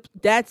relationship.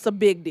 That's a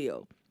big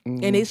deal,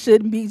 and it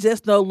shouldn't be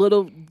just no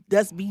little.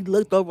 Just be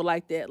looked over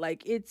like that.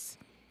 Like it's,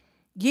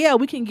 yeah,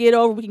 we can get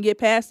over, we can get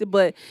past it,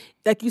 but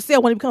like you said,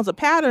 when it becomes a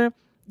pattern,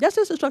 that's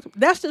just destructive.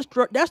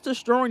 That's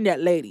destroying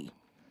that lady.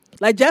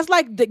 Like just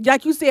like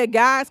you said,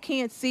 guys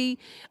can't see.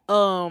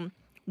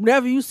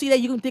 Whenever you see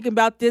that, you can think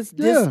about this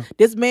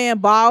man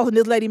balls and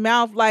this lady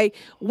mouth. Like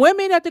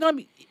women, that they're gonna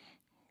be.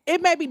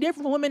 It may be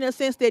different for women in the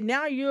sense that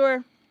now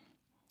you're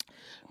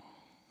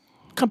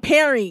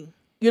comparing,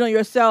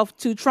 yourself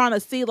to trying to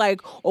see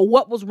like, or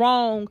what was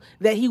wrong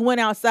that he went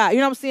outside. You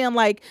know what I'm saying?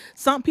 Like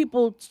some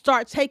people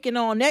start taking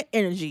on that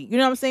energy. You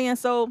know what I'm saying?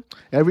 So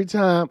every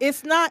time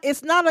it's not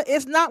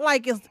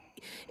like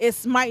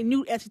it's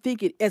minute as you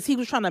think it, as he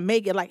was trying to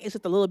make it like it's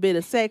just a little bit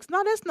of sex.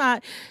 No, that's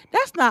not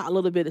a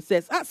little bit of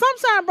sex.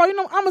 Sometimes, bro, I'm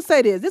gonna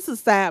say this. This is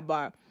a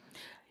sidebar.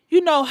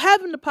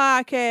 Having the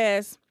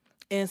podcast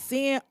and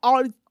seeing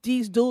all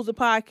these dudes of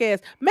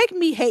podcasts make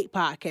me hate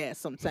podcasts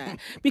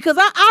sometimes. Because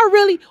I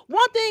really,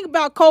 one thing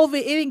about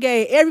COVID, it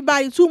gave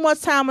everybody too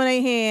much time on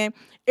their hand.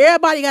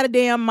 Everybody got a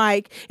damn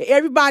mic.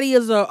 Everybody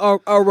is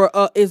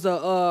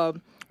a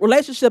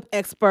relationship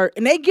expert,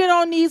 and they get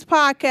on these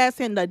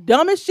podcasts and the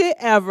dumbest shit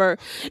ever.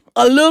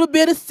 A little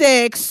bit of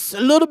sex, a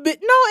little bit.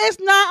 No, it's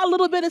not a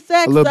little bit of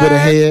sex. A little bit of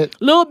head.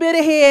 A little bit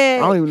of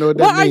head. I don't even know what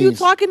that means. What are you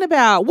talking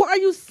about? What are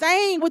you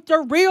saying with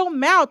your real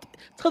mouth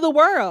to the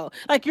world?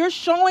 Like you're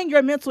showing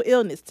your mental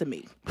illness to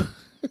me. This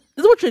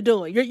is what you're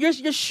doing.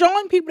 You're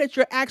showing people that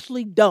you're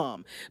actually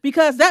dumb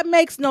because that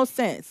makes no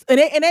sense. And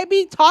they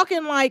be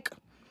talking like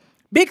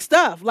big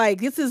stuff. Like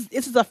this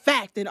is a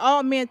fact, and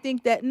all men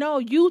think that. No,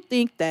 you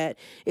think that.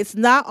 It's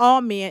not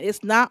all men.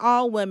 It's not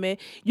all women.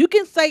 You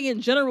can say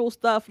in general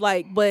stuff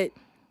like, but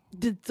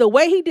the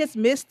way he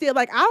dismissed it,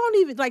 like I don't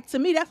even like. To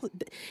me,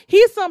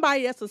 he's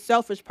somebody that's a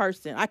selfish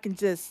person.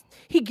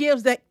 He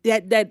gives that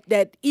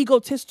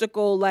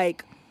egotistical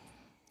like.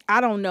 I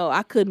don't know.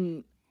 I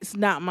couldn't. It's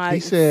not my. He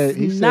said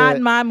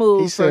my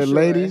move. He said, sure.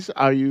 "Ladies,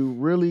 are you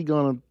really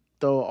gonna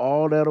throw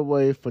all that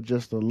away for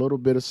just a little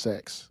bit of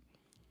sex?"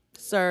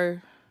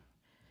 Sir,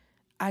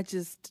 I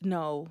just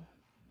know.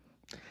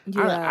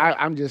 Yeah,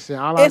 I'm just saying.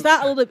 It's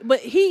not a little, but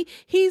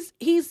he's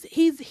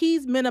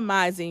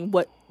minimizing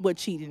what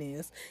cheating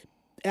is,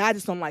 and I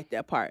just don't like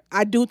that part.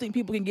 I do think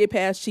people can get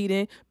past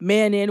cheating,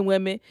 men and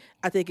women.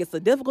 I think it's a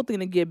difficult thing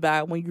to get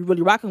by when you're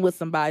really rocking with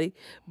somebody.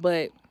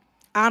 But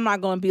I'm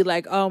not gonna be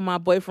like, oh, my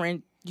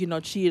boyfriend,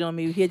 cheated on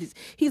me.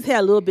 He's had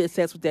a little bit of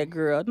sex with that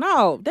girl.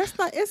 No, that's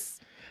not.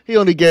 He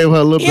only gave her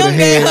a little bit of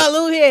head. Gave her a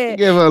little head.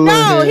 Gave her a little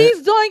head.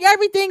 He's doing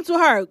everything to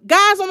her.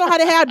 Guys don't know how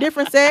to have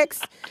different sex.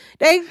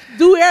 They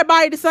do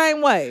everybody the same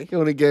way. He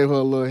only gave her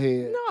a little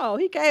head. No,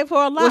 he gave her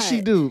a lot. What'd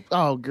she do?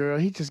 Oh, girl,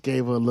 he just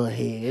gave her a little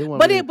head.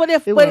 But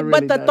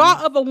the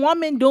thought of a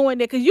woman doing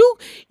that, because you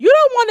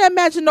don't want to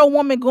imagine no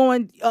woman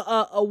going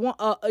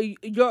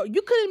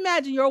you couldn't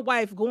imagine your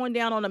wife going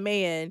down on a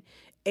man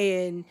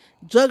and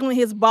juggling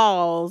his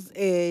balls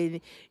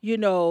and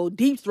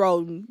deep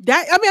throating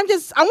that. I want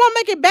to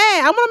make it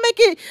bad. I want to make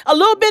it a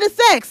little bit of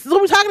sex. That's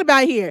what we're talking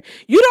about here.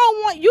 You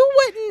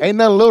wouldn't. Ain't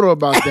nothing little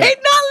about that.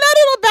 Ain't nothing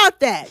little about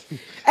that.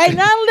 Ain't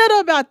nothing little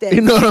about that.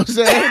 You know what I'm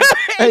saying?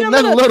 Ain't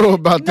nothing little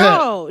about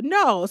that.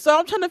 No. So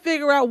I'm trying to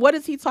figure out what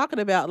is he talking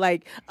about?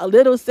 Like a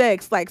little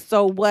sex. Like,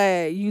 so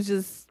what? You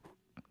just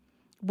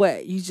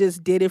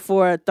did it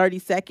for 30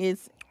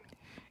 seconds.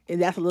 And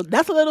that's a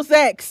little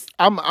sex.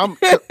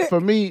 For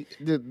me,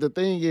 the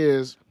thing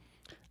is,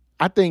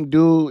 I think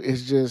dude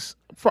is just.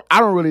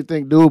 I don't really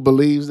think dude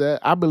believes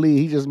that. I believe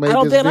he just made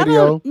this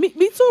video. Me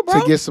too,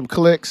 bro. To get some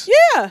clicks.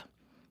 Yeah,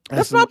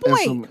 that's my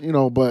point.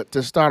 But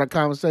to start a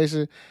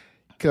conversation,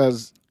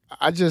 because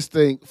I just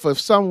think for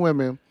some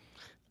women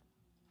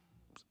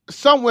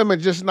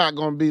just not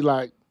gonna be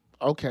like,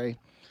 okay,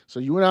 so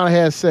you went out and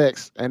had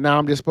sex, and now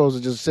I'm just supposed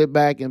to just sit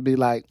back and be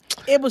like,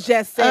 it was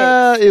just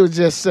sex. It was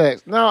just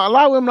sex. Now, a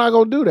lot of women not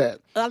gonna do that.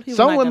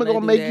 Some women gonna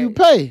make you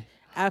pay.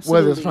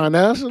 Absolutely. Whether it's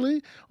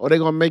financially or they're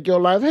gonna make your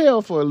life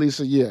hell for at least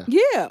a year.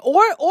 Yeah,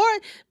 or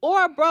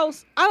bro,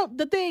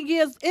 the thing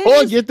is,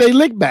 Or get they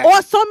lick back.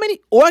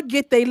 Or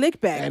get they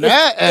lick back. And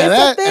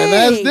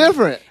that's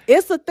different.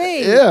 It's a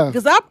thing. Yeah.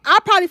 Because I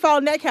probably fall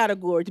in that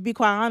category, to be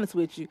quite honest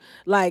with you.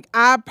 Like,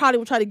 I probably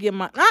would try to get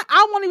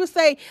I won't even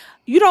say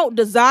you don't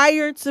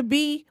desire to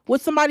be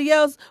with somebody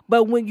else,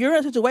 but when you're in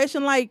a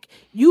situation like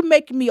you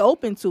making me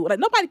open to it. Like,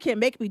 nobody can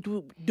make me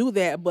do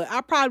that, but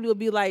I probably would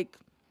be like,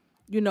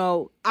 you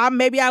know,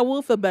 maybe I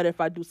will feel better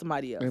if I do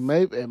somebody else. It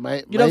may. You know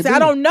what I'm saying? I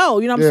don't know.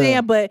 You know what I'm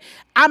saying? But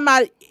I'm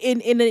not in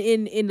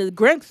the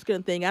grand scheme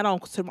of thing.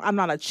 I'm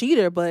not a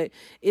cheater, but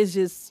it's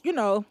just, you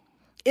know,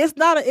 it's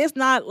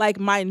not like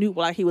minute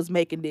like he was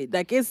making it.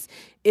 Like, it's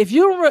if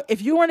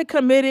you're in a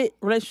committed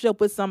relationship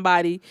with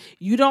somebody,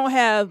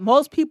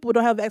 most people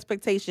don't have the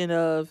expectation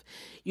of,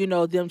 you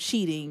know, them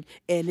cheating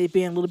and it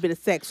being a little bit of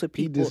sex with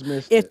people.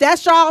 If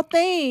that's y'all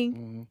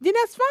thing, then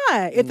that's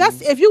fine.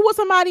 If you with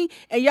somebody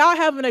and y'all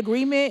have an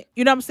agreement,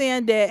 you know what I'm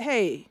saying, that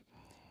hey,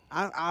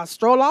 I'll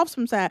stroll off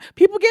sometime.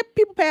 People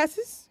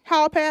passes,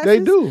 hall passes.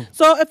 They do.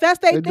 So if that's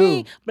their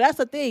thing, but that's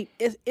the thing.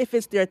 If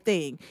it's their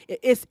thing,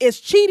 it's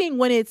cheating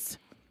when it's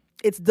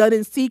done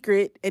in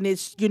secret and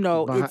it's, you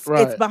know,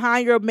 it's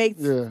behind your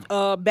mate's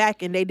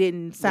back and they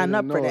didn't sign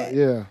up for that.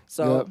 Yeah.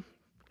 So.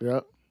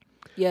 Yep.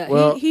 Yeah.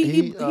 Well,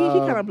 he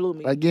kind of blew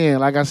me. Again,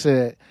 like I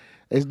said,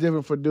 it's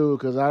different for dude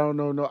because I don't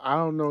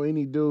know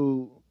any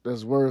dude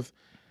that's worth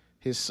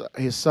his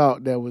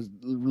salt that would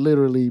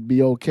literally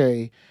be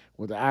okay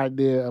with the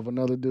idea of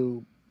another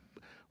dude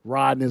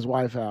riding his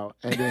wife out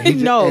and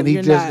then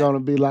he's just gonna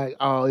be like,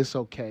 oh, it's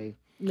okay.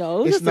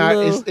 No, it's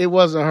not. It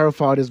wasn't her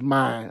fault. It's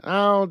mine.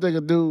 I don't think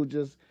a dude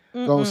just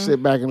gonna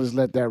sit back and just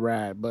let that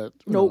ride. But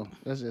nope,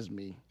 that's just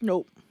me.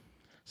 Nope.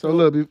 So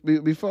look,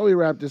 before we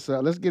wrap this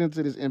up, let's get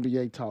into this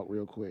NBA talk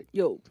real quick.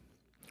 Well,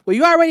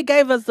 you already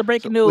gave us the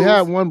breaking news. We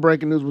had one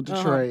breaking news with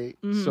the trade.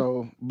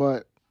 So,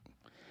 but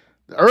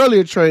the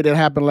earlier trade that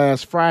happened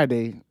last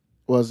Friday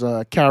was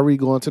Kyrie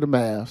going to the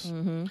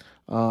Mavs.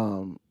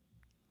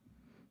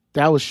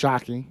 That was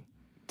shocking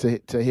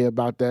to hear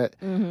about that.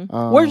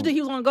 Where did you think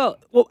he was gonna go?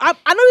 Well, I know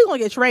he was gonna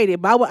get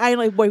traded, but I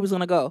didn't know where he was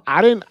gonna go.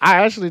 I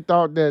actually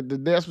thought that the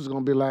Nets was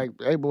gonna be like,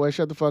 "Hey, boy,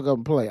 shut the fuck up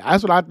and play."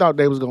 That's what I thought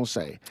they was gonna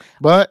say.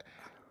 But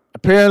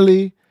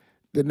apparently,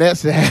 the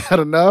Nets had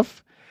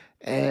enough,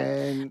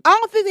 and I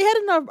don't think they had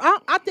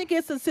enough. I think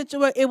it's a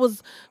situation. It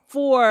was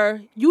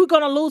for you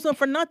gonna lose him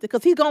for nothing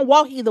because he's gonna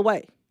walk either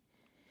way.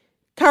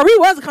 Kyrie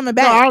wasn't coming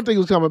back. No, I don't think he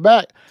was coming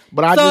back.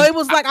 But it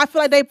was like I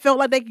feel like they felt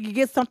like they could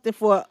get something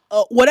for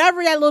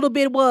whatever that little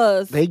bit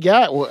was. They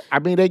got what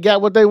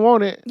they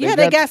wanted. Yeah,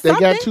 they got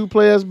something. They got 2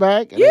 players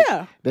back.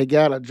 Yeah, they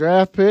got a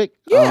draft pick.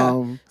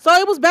 Yeah, so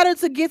it was better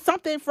to get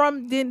something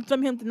from him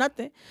to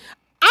nothing.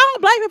 I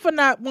don't blame him for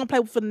not wanting to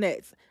play for the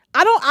Nets.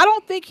 I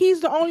don't think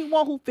he's the only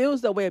one who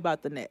feels that way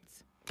about the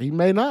Nets. He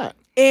may not.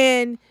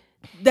 And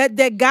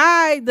that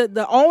guy,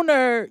 the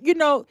owner, you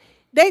know,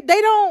 they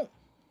don't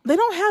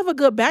have a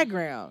good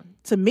background.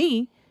 To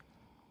me,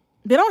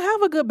 they don't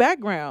have a good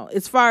background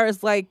as far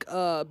as like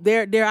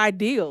their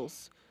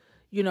ideals,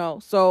 you know.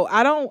 So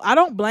I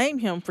don't blame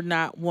him for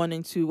not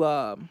wanting to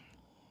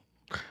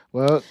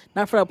not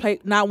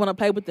want to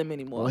play with them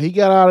anymore. Well, he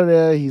got out of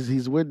there.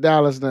 He's with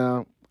Dallas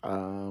now.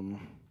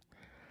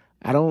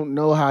 I don't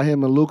know how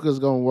him and Luka's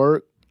gonna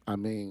work. I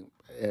mean,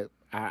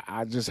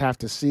 I just have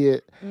to see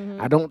it.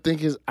 I don't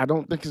think it's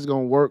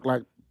gonna work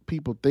like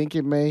people think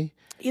it may.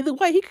 Either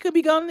way, he could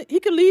be gone. He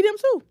could lead him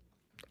too.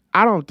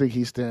 I don't think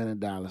he's staying in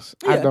Dallas.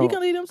 Yeah, he can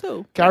lead him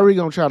too. Kyrie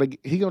gonna try to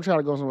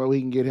go somewhere where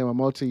he can get him a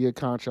multi-year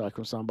contract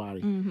from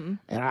somebody. And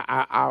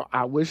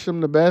I wish him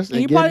the best.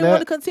 And he probably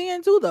want to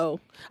contend too, though.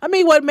 I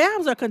mean,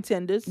 Mavs are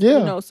contenders. Yeah.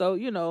 You know, so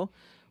you know,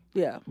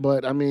 yeah.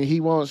 But I mean, he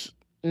wants.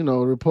 You know,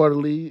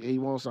 reportedly he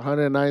wants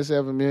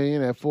 $197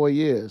 million at 4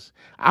 years.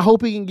 I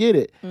hope he can get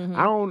it.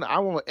 I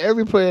want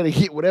every player to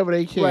get whatever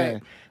they can.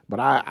 Right.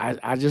 But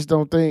I just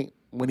don't think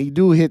when he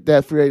do hit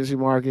that free agency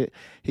market,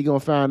 he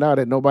gonna find out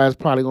that nobody's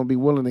probably gonna be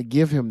willing to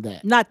give him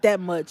that. Not that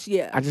much,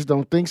 yeah. I just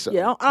don't think so.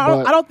 Yeah,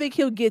 I don't think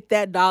he'll get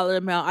that dollar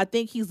amount. I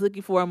think he's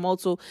looking for a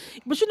multiple.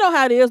 But you know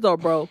how it is, though,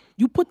 bro.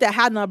 You put that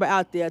high number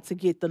out there to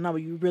get the number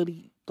you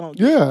really don't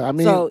get. Yeah, I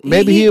mean, so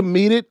maybe he'll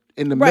meet it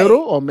in the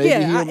middle, or maybe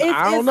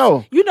I don't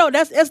know. You know,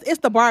 it's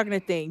the bargaining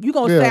thing. You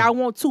gonna say I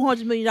want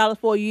 $200 million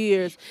for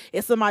years,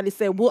 and somebody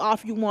said we'll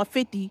offer you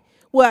 $150.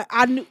 Well,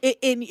 I knew,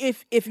 and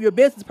if you're a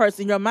business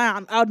person in your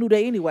mind, I knew that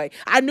anyway.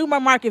 I knew my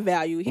market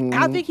value.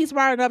 I think he's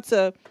smart enough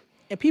to,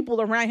 and people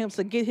around him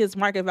to get his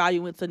market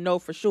value and to know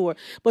for sure.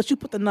 But you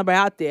put the number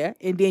out there,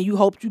 and then you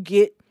hope you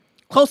get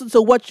closer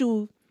to what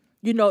you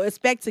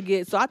expect to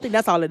get. So I think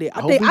that's all it is.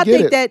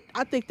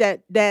 I think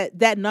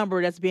that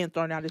number that's being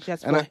thrown out is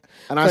just. I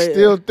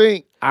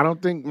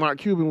don't think Mark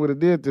Cuban would have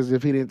did this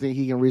if he didn't think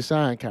he can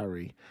re-sign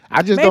Kyrie.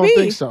 I just don't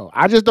think so.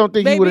 I just don't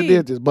think he would have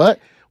did this. But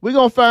we're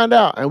gonna find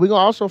out, and we're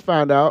gonna also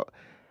find out,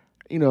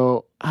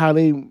 how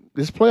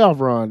this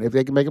playoff run, if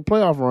they can make a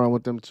playoff run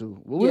with them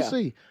too. We'll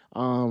see.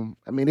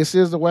 I mean, this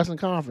is the Western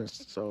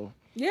Conference, so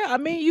Yeah, I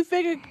mean, you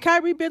figure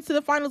Kyrie been to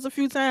the finals a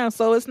few times,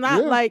 so it's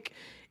not like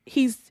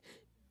he's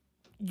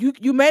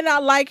you may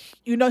not like,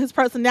 his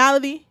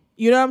personality,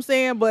 you know what I'm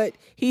saying, but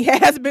he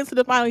has been to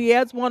the final. He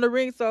has won a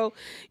ring, so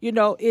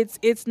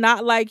it's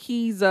not like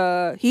he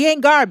ain't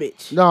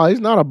garbage. No,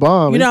 he's not a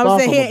bum. You know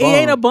what I'm He's saying? far He from a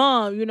ain't a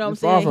bum. bum. You know what I'm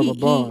He's far saying? from a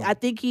bum.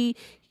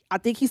 I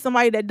think he's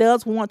somebody that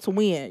does want to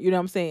win. You know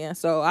what I'm saying?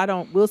 So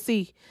we'll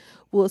see.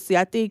 We'll see.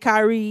 I think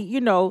Kyrie,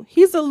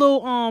 he's a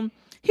little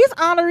he's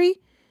honorary.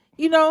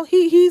 He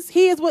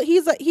is what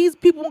he's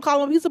people won't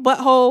call him, he's a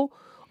butthole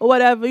or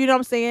whatever, you know what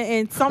I'm saying?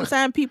 And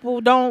sometimes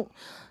people don't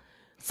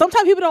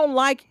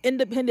like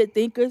independent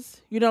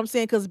thinkers, you know what I'm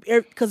saying?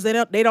 Because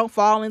they don't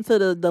fall into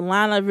the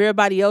line of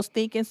everybody else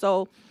thinking.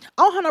 So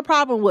I don't have no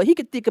problem with he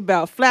could think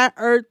about flat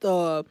earth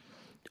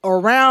or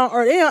round,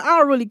 or I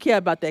don't really care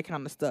about that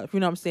kind of stuff.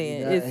 You know what I'm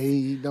saying?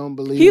 He don't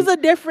believe. He's a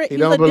different. He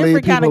He's don't a believe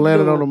different people kind of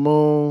landed dude. on the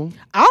moon.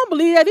 I don't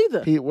believe that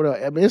either.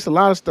 I mean, it's a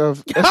lot of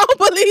stuff. I don't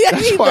believe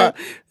that either.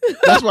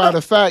 That's why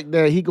the fact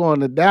that he going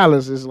to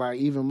Dallas is like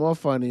even more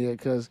funnier,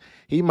 because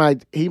he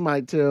might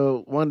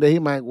tell one day, he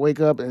might wake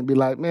up and be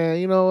like, man,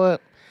 you know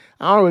what?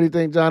 I don't really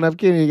think John F.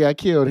 Kennedy got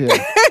killed here.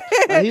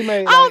 I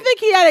don't think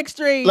he that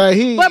extreme. But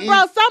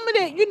bro, some of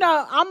it,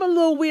 I'm a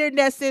little weird in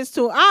that sense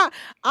too. I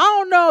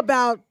don't know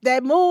about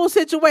that moon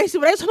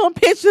situation, but there's some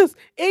pictures.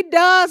 It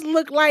does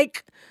look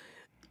like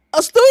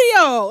a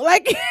studio.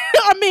 Like,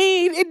 I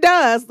mean, it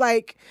does.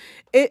 Like,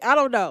 I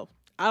don't know.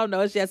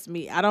 It's just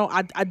me.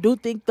 I do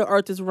think the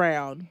Earth is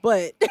round,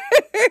 but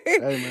hey,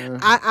 man.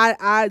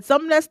 I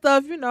some of that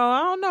stuff, I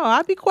don't know.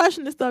 I'd be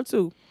questioning stuff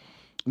too.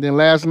 Then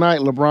last night,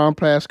 LeBron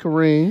passed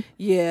Kareem.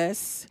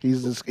 Yes,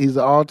 he's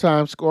the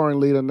all-time scoring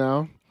leader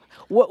now.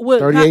 What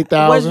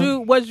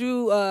 38,000.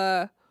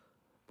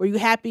 Were you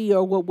happy,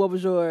 or what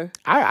was your?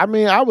 I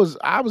mean, I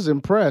was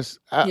impressed.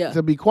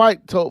 To be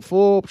quite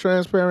full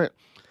transparent,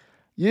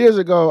 years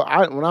ago,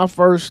 when I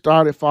first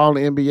started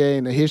following the NBA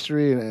and the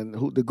history and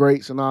who the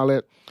greats and all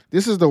that,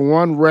 this is the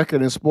one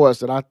record in sports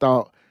that I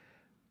thought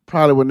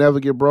probably would never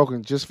get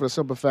broken, just for the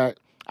simple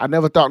fact I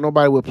never thought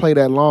nobody would play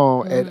that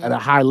long at a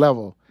high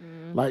level.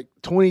 Like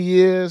 20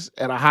 years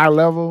at a high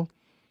level,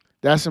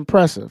 that's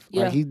impressive.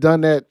 Yeah. Like, he's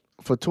done that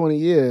for 20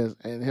 years,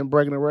 and him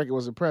breaking the record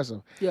was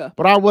impressive. Yeah.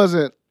 But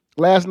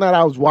last night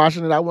I was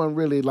watching it, I wasn't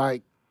really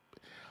like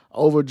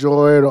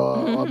overjoyed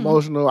or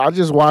emotional. I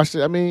just watched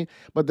it. I mean,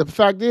 but the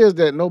fact is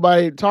that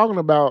nobody talking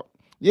about,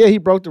 he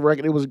broke the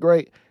record, it was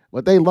great,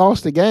 but they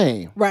lost the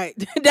game. Right.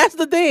 That's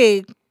the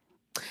thing.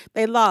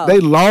 They lost. They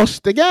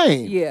lost the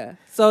game. Yeah.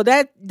 So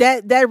that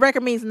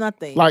record means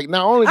nothing. Like,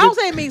 not only I don't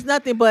say it means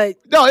nothing, but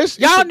y'all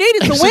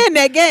needed to win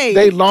that game.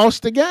 They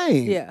lost the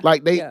game. Yeah.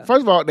 Like,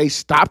 first of all, they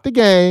stopped the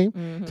game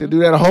to do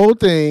that whole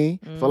thing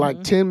for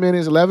like 10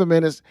 minutes, 11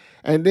 minutes,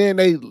 and then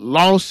they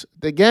lost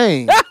the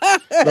game.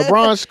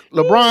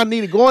 LeBron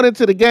needed, going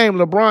into the game,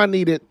 LeBron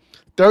needed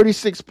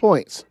 36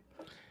 points.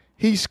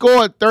 He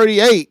scored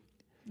 38.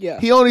 Yeah.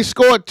 He only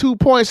scored 2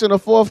 points in the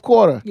fourth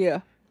quarter.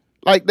 Yeah.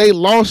 Like, they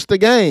lost the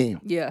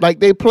game. Yeah. Like,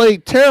 they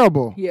played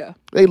terrible. Yeah.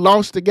 They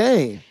lost the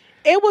game.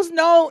 It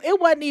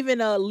wasn't even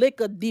a lick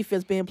of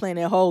defense being playing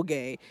that whole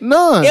game.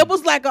 None. It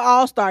was like an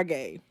all-star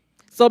game.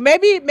 So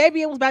maybe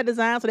it was by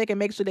design so they can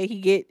make sure that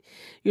he get,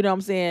 you know what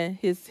I'm saying,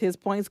 his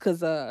points,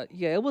 because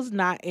it was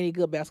not any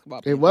good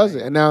basketball. It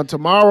wasn't. And now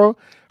tomorrow,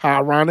 how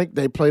ironic,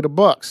 they play the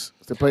Bucks.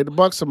 They play the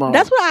Bucks tomorrow.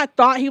 That's what I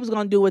thought he was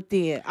going to do it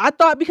then. I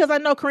thought, because I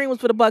know Kareem was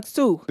for the Bucks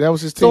too. That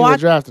was his team that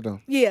drafted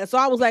him. Yeah, so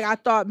I was like, I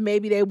thought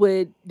maybe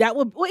well,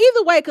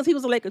 either way, because he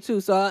was a Laker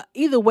too. So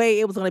either way,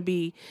 it was going to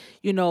be,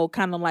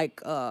 kind of like,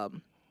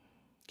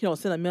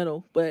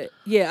 sentimental. But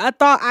yeah, I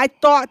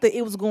thought that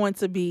it was going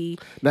to be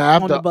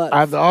on the Bucks.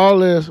 After all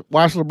this,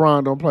 watch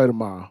LeBron don't play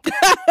tomorrow.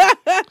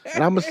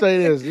 And I'm going to say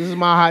this. This is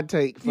my hot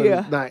take for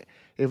the night.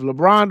 If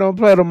LeBron don't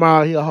play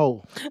tomorrow, he a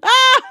hoe.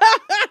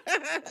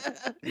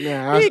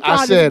 Yeah,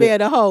 I said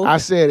it. I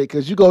said it,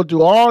 because you go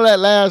through all that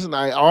last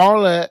night,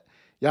 all that,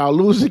 y'all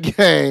lose the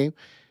game,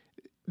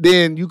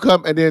 then you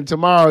come, and then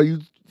tomorrow you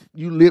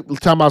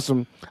talking about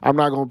some, I'm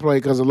not going to play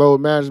because of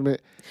load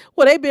management.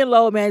 Well, they've been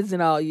load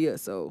managing all year,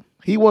 so.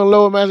 He wasn't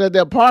load management at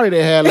that party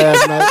they had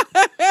last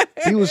night.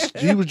 He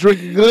was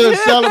drinking good,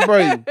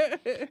 celebrating.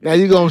 Now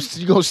you gonna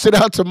sit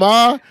out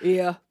tomorrow?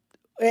 Yeah.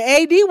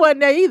 AD wasn't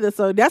there either,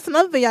 so that's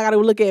another thing y'all got to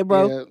look at,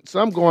 bro. Yeah,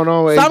 something going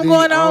on with something AD.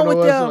 going on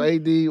with them.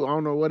 AD, I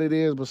don't know what it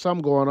is, but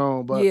something going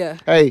on. But yeah.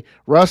 Hey,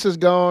 Russ is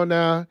gone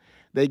now.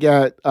 They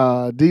got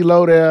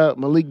D-Lo there.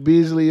 Malik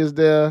Beasley is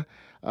there.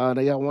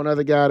 They got one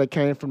other guy that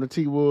came from the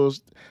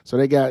T-Wolves. So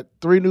they got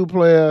 3 new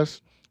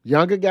players,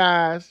 younger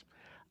guys.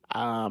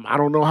 I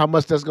don't know how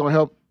much that's going to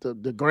help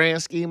the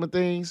grand scheme of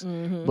things,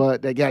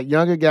 but they got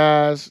younger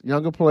guys,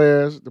 younger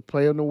players to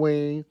play on the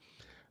wing.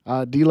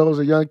 D-Lo's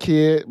a young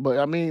kid, but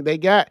I mean,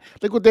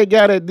 look what they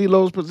got at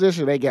D-Lo's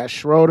position. They got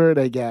Schroeder,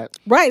 they got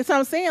right. That's what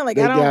I'm saying. Like,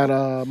 they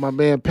got my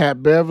man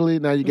Pat Beverly.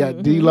 Now you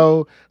got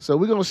D-Lo. So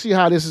we're gonna see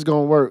how this is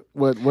gonna work.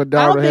 What Darvin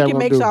I don't think it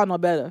makes do. y'all no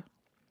better.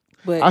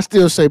 But I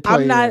still say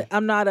play.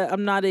 I'm not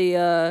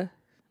a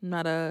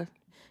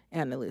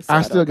analyst. So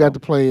I still got to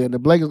play in. The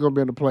Blakers gonna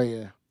be in the play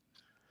in.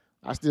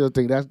 I still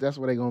think that's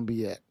where they're gonna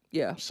be at.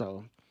 Yeah.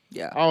 So,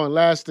 Yeah. oh, and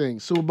last thing,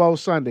 Super Bowl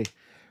Sunday.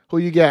 Who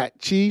you got?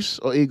 Chiefs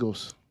or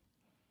Eagles?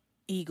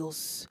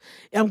 Eagles.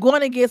 I'm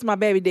going against my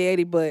baby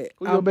daddy, but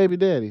Who your baby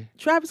daddy?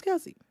 Travis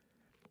Kelce.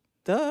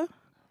 Duh.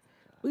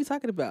 What are you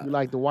talking about? You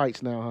like the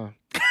whites now,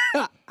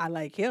 huh? I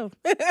like him.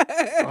 Oh,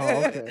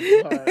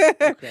 okay. All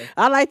right. Okay.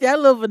 I like that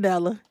little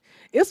vanilla.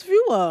 It's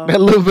few of 'em. That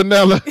little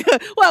vanilla.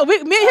 Well, me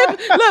and him,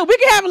 look, we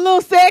can have a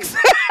little sex.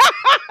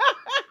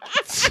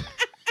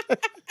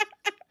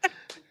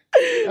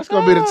 That's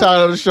gonna be the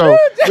title of the show.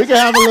 We can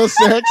have a little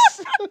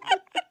sex.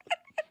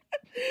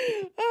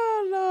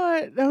 Oh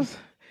Lord,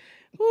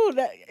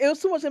 it was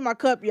too much in my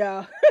cup,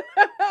 y'all.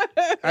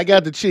 I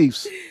got the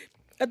Chiefs.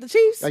 At the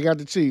Chiefs? I got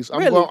the Chiefs. I'm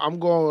Really?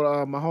 going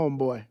with my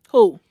homeboy,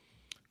 Who?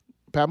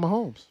 Pat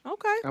Mahomes.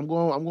 Okay. I'm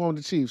going with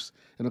the Chiefs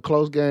in a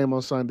close game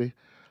on Sunday.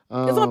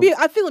 It's gonna be.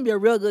 I feel it'll be a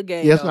real good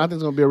game. Yes, though. I think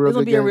it's gonna be a real It's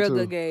good gonna be game a real too.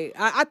 good game.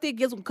 I think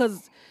it's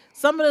because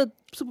some of the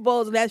Super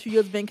Bowls in the last few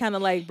years been kind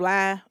of like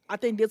blah. I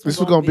think this This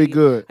one's was gonna be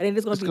good. I think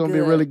this It's gonna gonna be be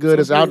good. really good.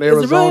 It's out in It's really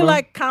Arizona.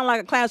 like kind of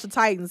like a Clash of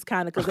Titans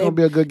kind of because It's gonna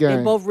be a good they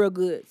game. both real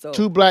good. So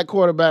Two black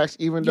quarterbacks.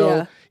 Even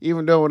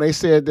though when they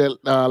said that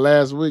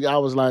last week, I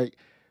was like,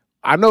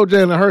 I know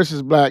Jalen Hurts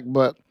is black,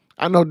 but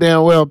I know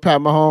damn well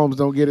Pat Mahomes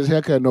don't get his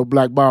haircut in no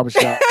black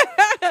barbershop.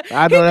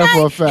 I know that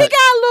for a fact. He got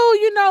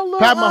a little,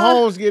 Pat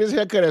Mahomes get his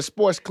haircut at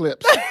Sports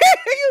Clips.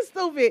 You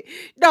stupid.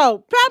 No,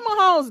 Pat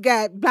Mahomes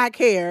got black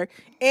hair,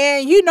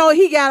 and he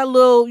got a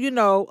little,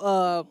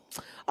 I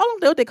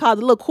don't know what they call it,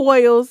 the little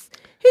coils.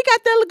 He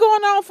got that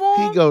going on for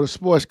him. He go to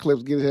Sports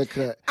Clips, get his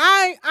haircut.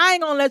 I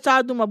ain't gonna let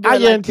y'all do my boy. I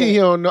like guarantee that. he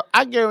don't know.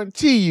 I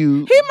guarantee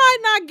you, He might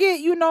not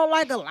get,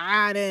 like a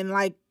line and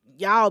like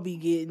y'all be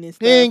getting this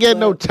stuff. he ain't get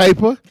no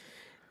taper. Well,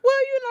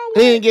 you know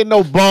what? He ain't get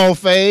no ball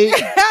fade.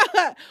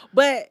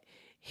 But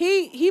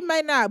he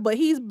may not, but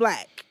he's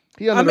black.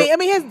 He I under mean,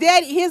 his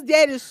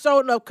daddy is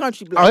showing up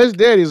country black. Oh, his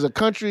daddy is a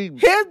country.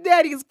 His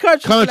daddy is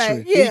country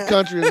black. Yeah. He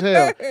country as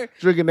hell.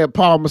 Drinking that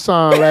Paul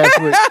Masson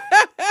last week.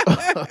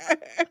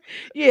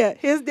 Yeah,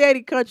 his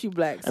daddy country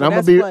black. So And I'm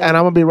that's gonna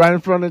funny. be right in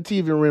front of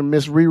the TV when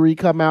Miss Riri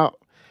come out.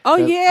 Oh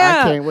 'Cause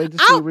yeah, I can't wait to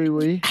see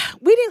Riri.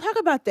 We didn't talk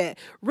about that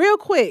real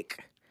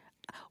quick.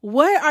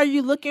 What are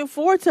you looking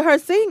forward to her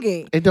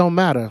singing? It don't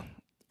matter.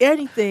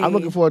 Anything. I'm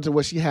looking forward to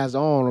what she has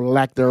on or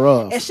lack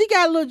thereof. And she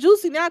got a little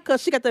juicy now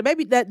because she got the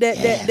baby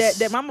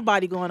that mama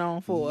body going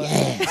on for her.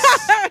 Yes.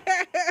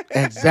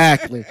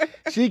 Exactly.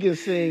 She can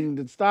sing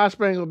the Star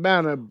Spangled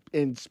Banner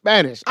in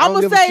Spanish. I'm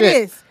gonna say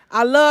this.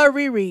 I love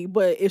Riri,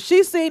 but if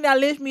she sing that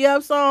 "Lift Me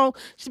Up" song,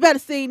 she better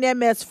sing that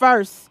mess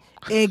first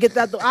and get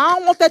that. I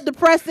don't want that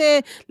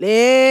depressing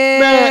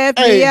 "Lift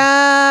Me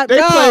Up."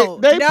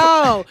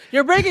 No,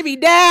 you're bringing me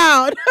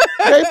down.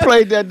 They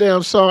played that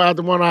damn song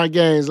after one of our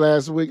games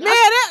last week. Man,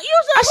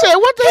 I said,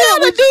 what the hell?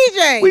 The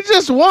DJ. We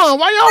just won.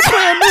 Why y'all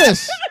playing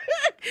this?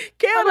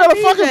 Kill I'm at a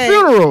the fucking DJ.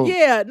 funeral.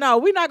 Yeah, no,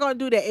 we're not gonna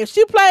do that. If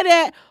she play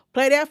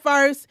that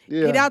first,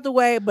 Yeah. get out the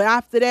way. But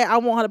after that, I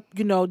want her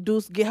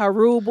to, get her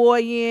rude boy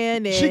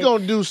in. And She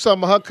gonna do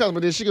some of her customer.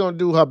 Then she gonna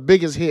do her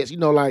biggest hits.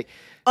 Like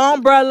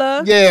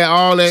Umbrella. yeah,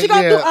 all that. She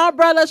gonna yeah. do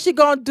Umbrella. She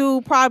gonna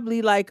do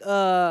probably like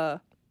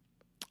Rude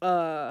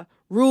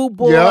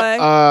Boy.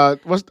 Yeah.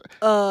 What's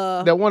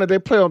that one that they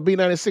play on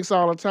B96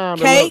 all the time?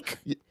 Cake.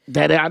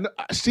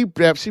 She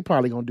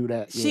probably gonna do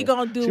that. She yeah.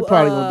 gonna do. She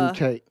probably gonna do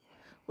Cake.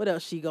 What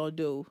else she gonna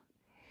do?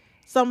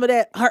 Some of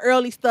that her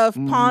early stuff.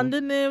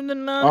 Ponding them.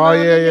 Oh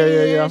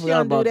yeah. I She forgot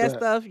gonna about do that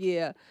stuff.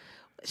 Yeah.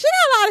 She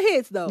got a lot of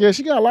hits though. Yeah,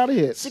 she got a lot of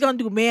hits. She gonna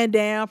do Man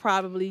Down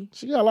probably.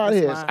 She got a lot of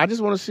That's hits. fine. I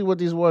just want to see what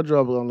these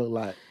wardrobes gonna look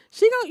like.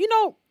 She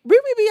gonna,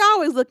 Riri be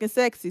always looking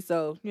sexy,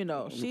 so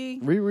she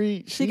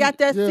Riri, she got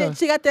that yeah.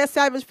 she got that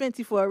Savage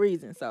Fenty for a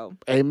reason. So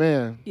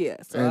Amen. yeah,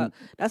 so And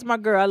that's my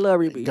girl. I love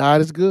Riri.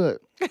 God is good.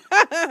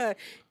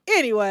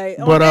 Anyway,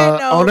 But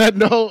on that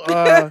note,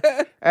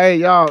 hey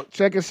y'all,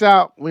 check us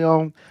out. We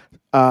on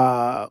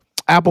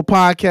Apple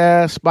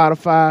Podcasts,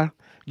 Spotify,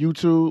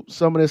 YouTube,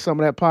 some of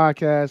that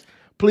podcast.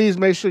 Please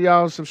make sure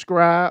y'all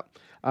subscribe,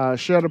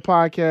 share the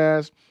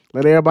podcast,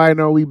 let everybody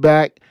know we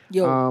back.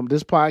 Yo.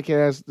 This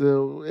podcast,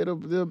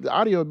 the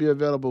audio will be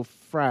available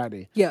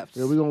Friday. Yes.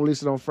 Yeah, we're gonna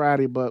release it on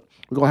Friday, but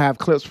we're gonna have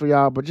clips for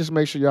y'all. But just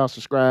make sure y'all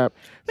subscribe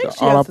Make to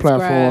sure all y'all our subscribe.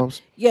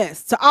 platforms.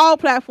 Yes, to all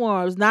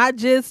platforms, not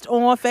just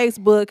on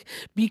Facebook.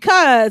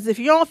 Because if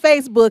you're on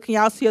Facebook and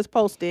y'all see us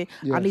posting,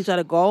 I Yes. need y'all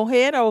to go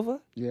ahead over,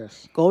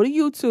 Yes. go to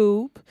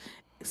YouTube,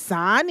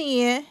 sign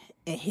in,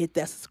 and hit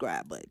that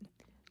subscribe button.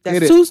 That's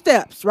Hit it. 2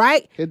 steps,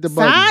 right? Hit the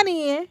button. Sign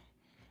in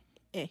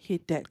and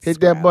hit that. Hit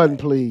subscribe that button,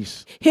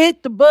 please.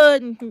 Hit the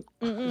button.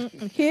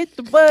 Hit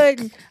the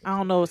button. I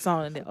don't know what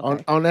song in there.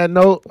 Okay. On that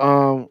note,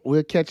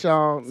 we'll catch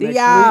y'all See next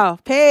y'all.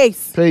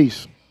 Peace. week.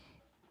 Peace.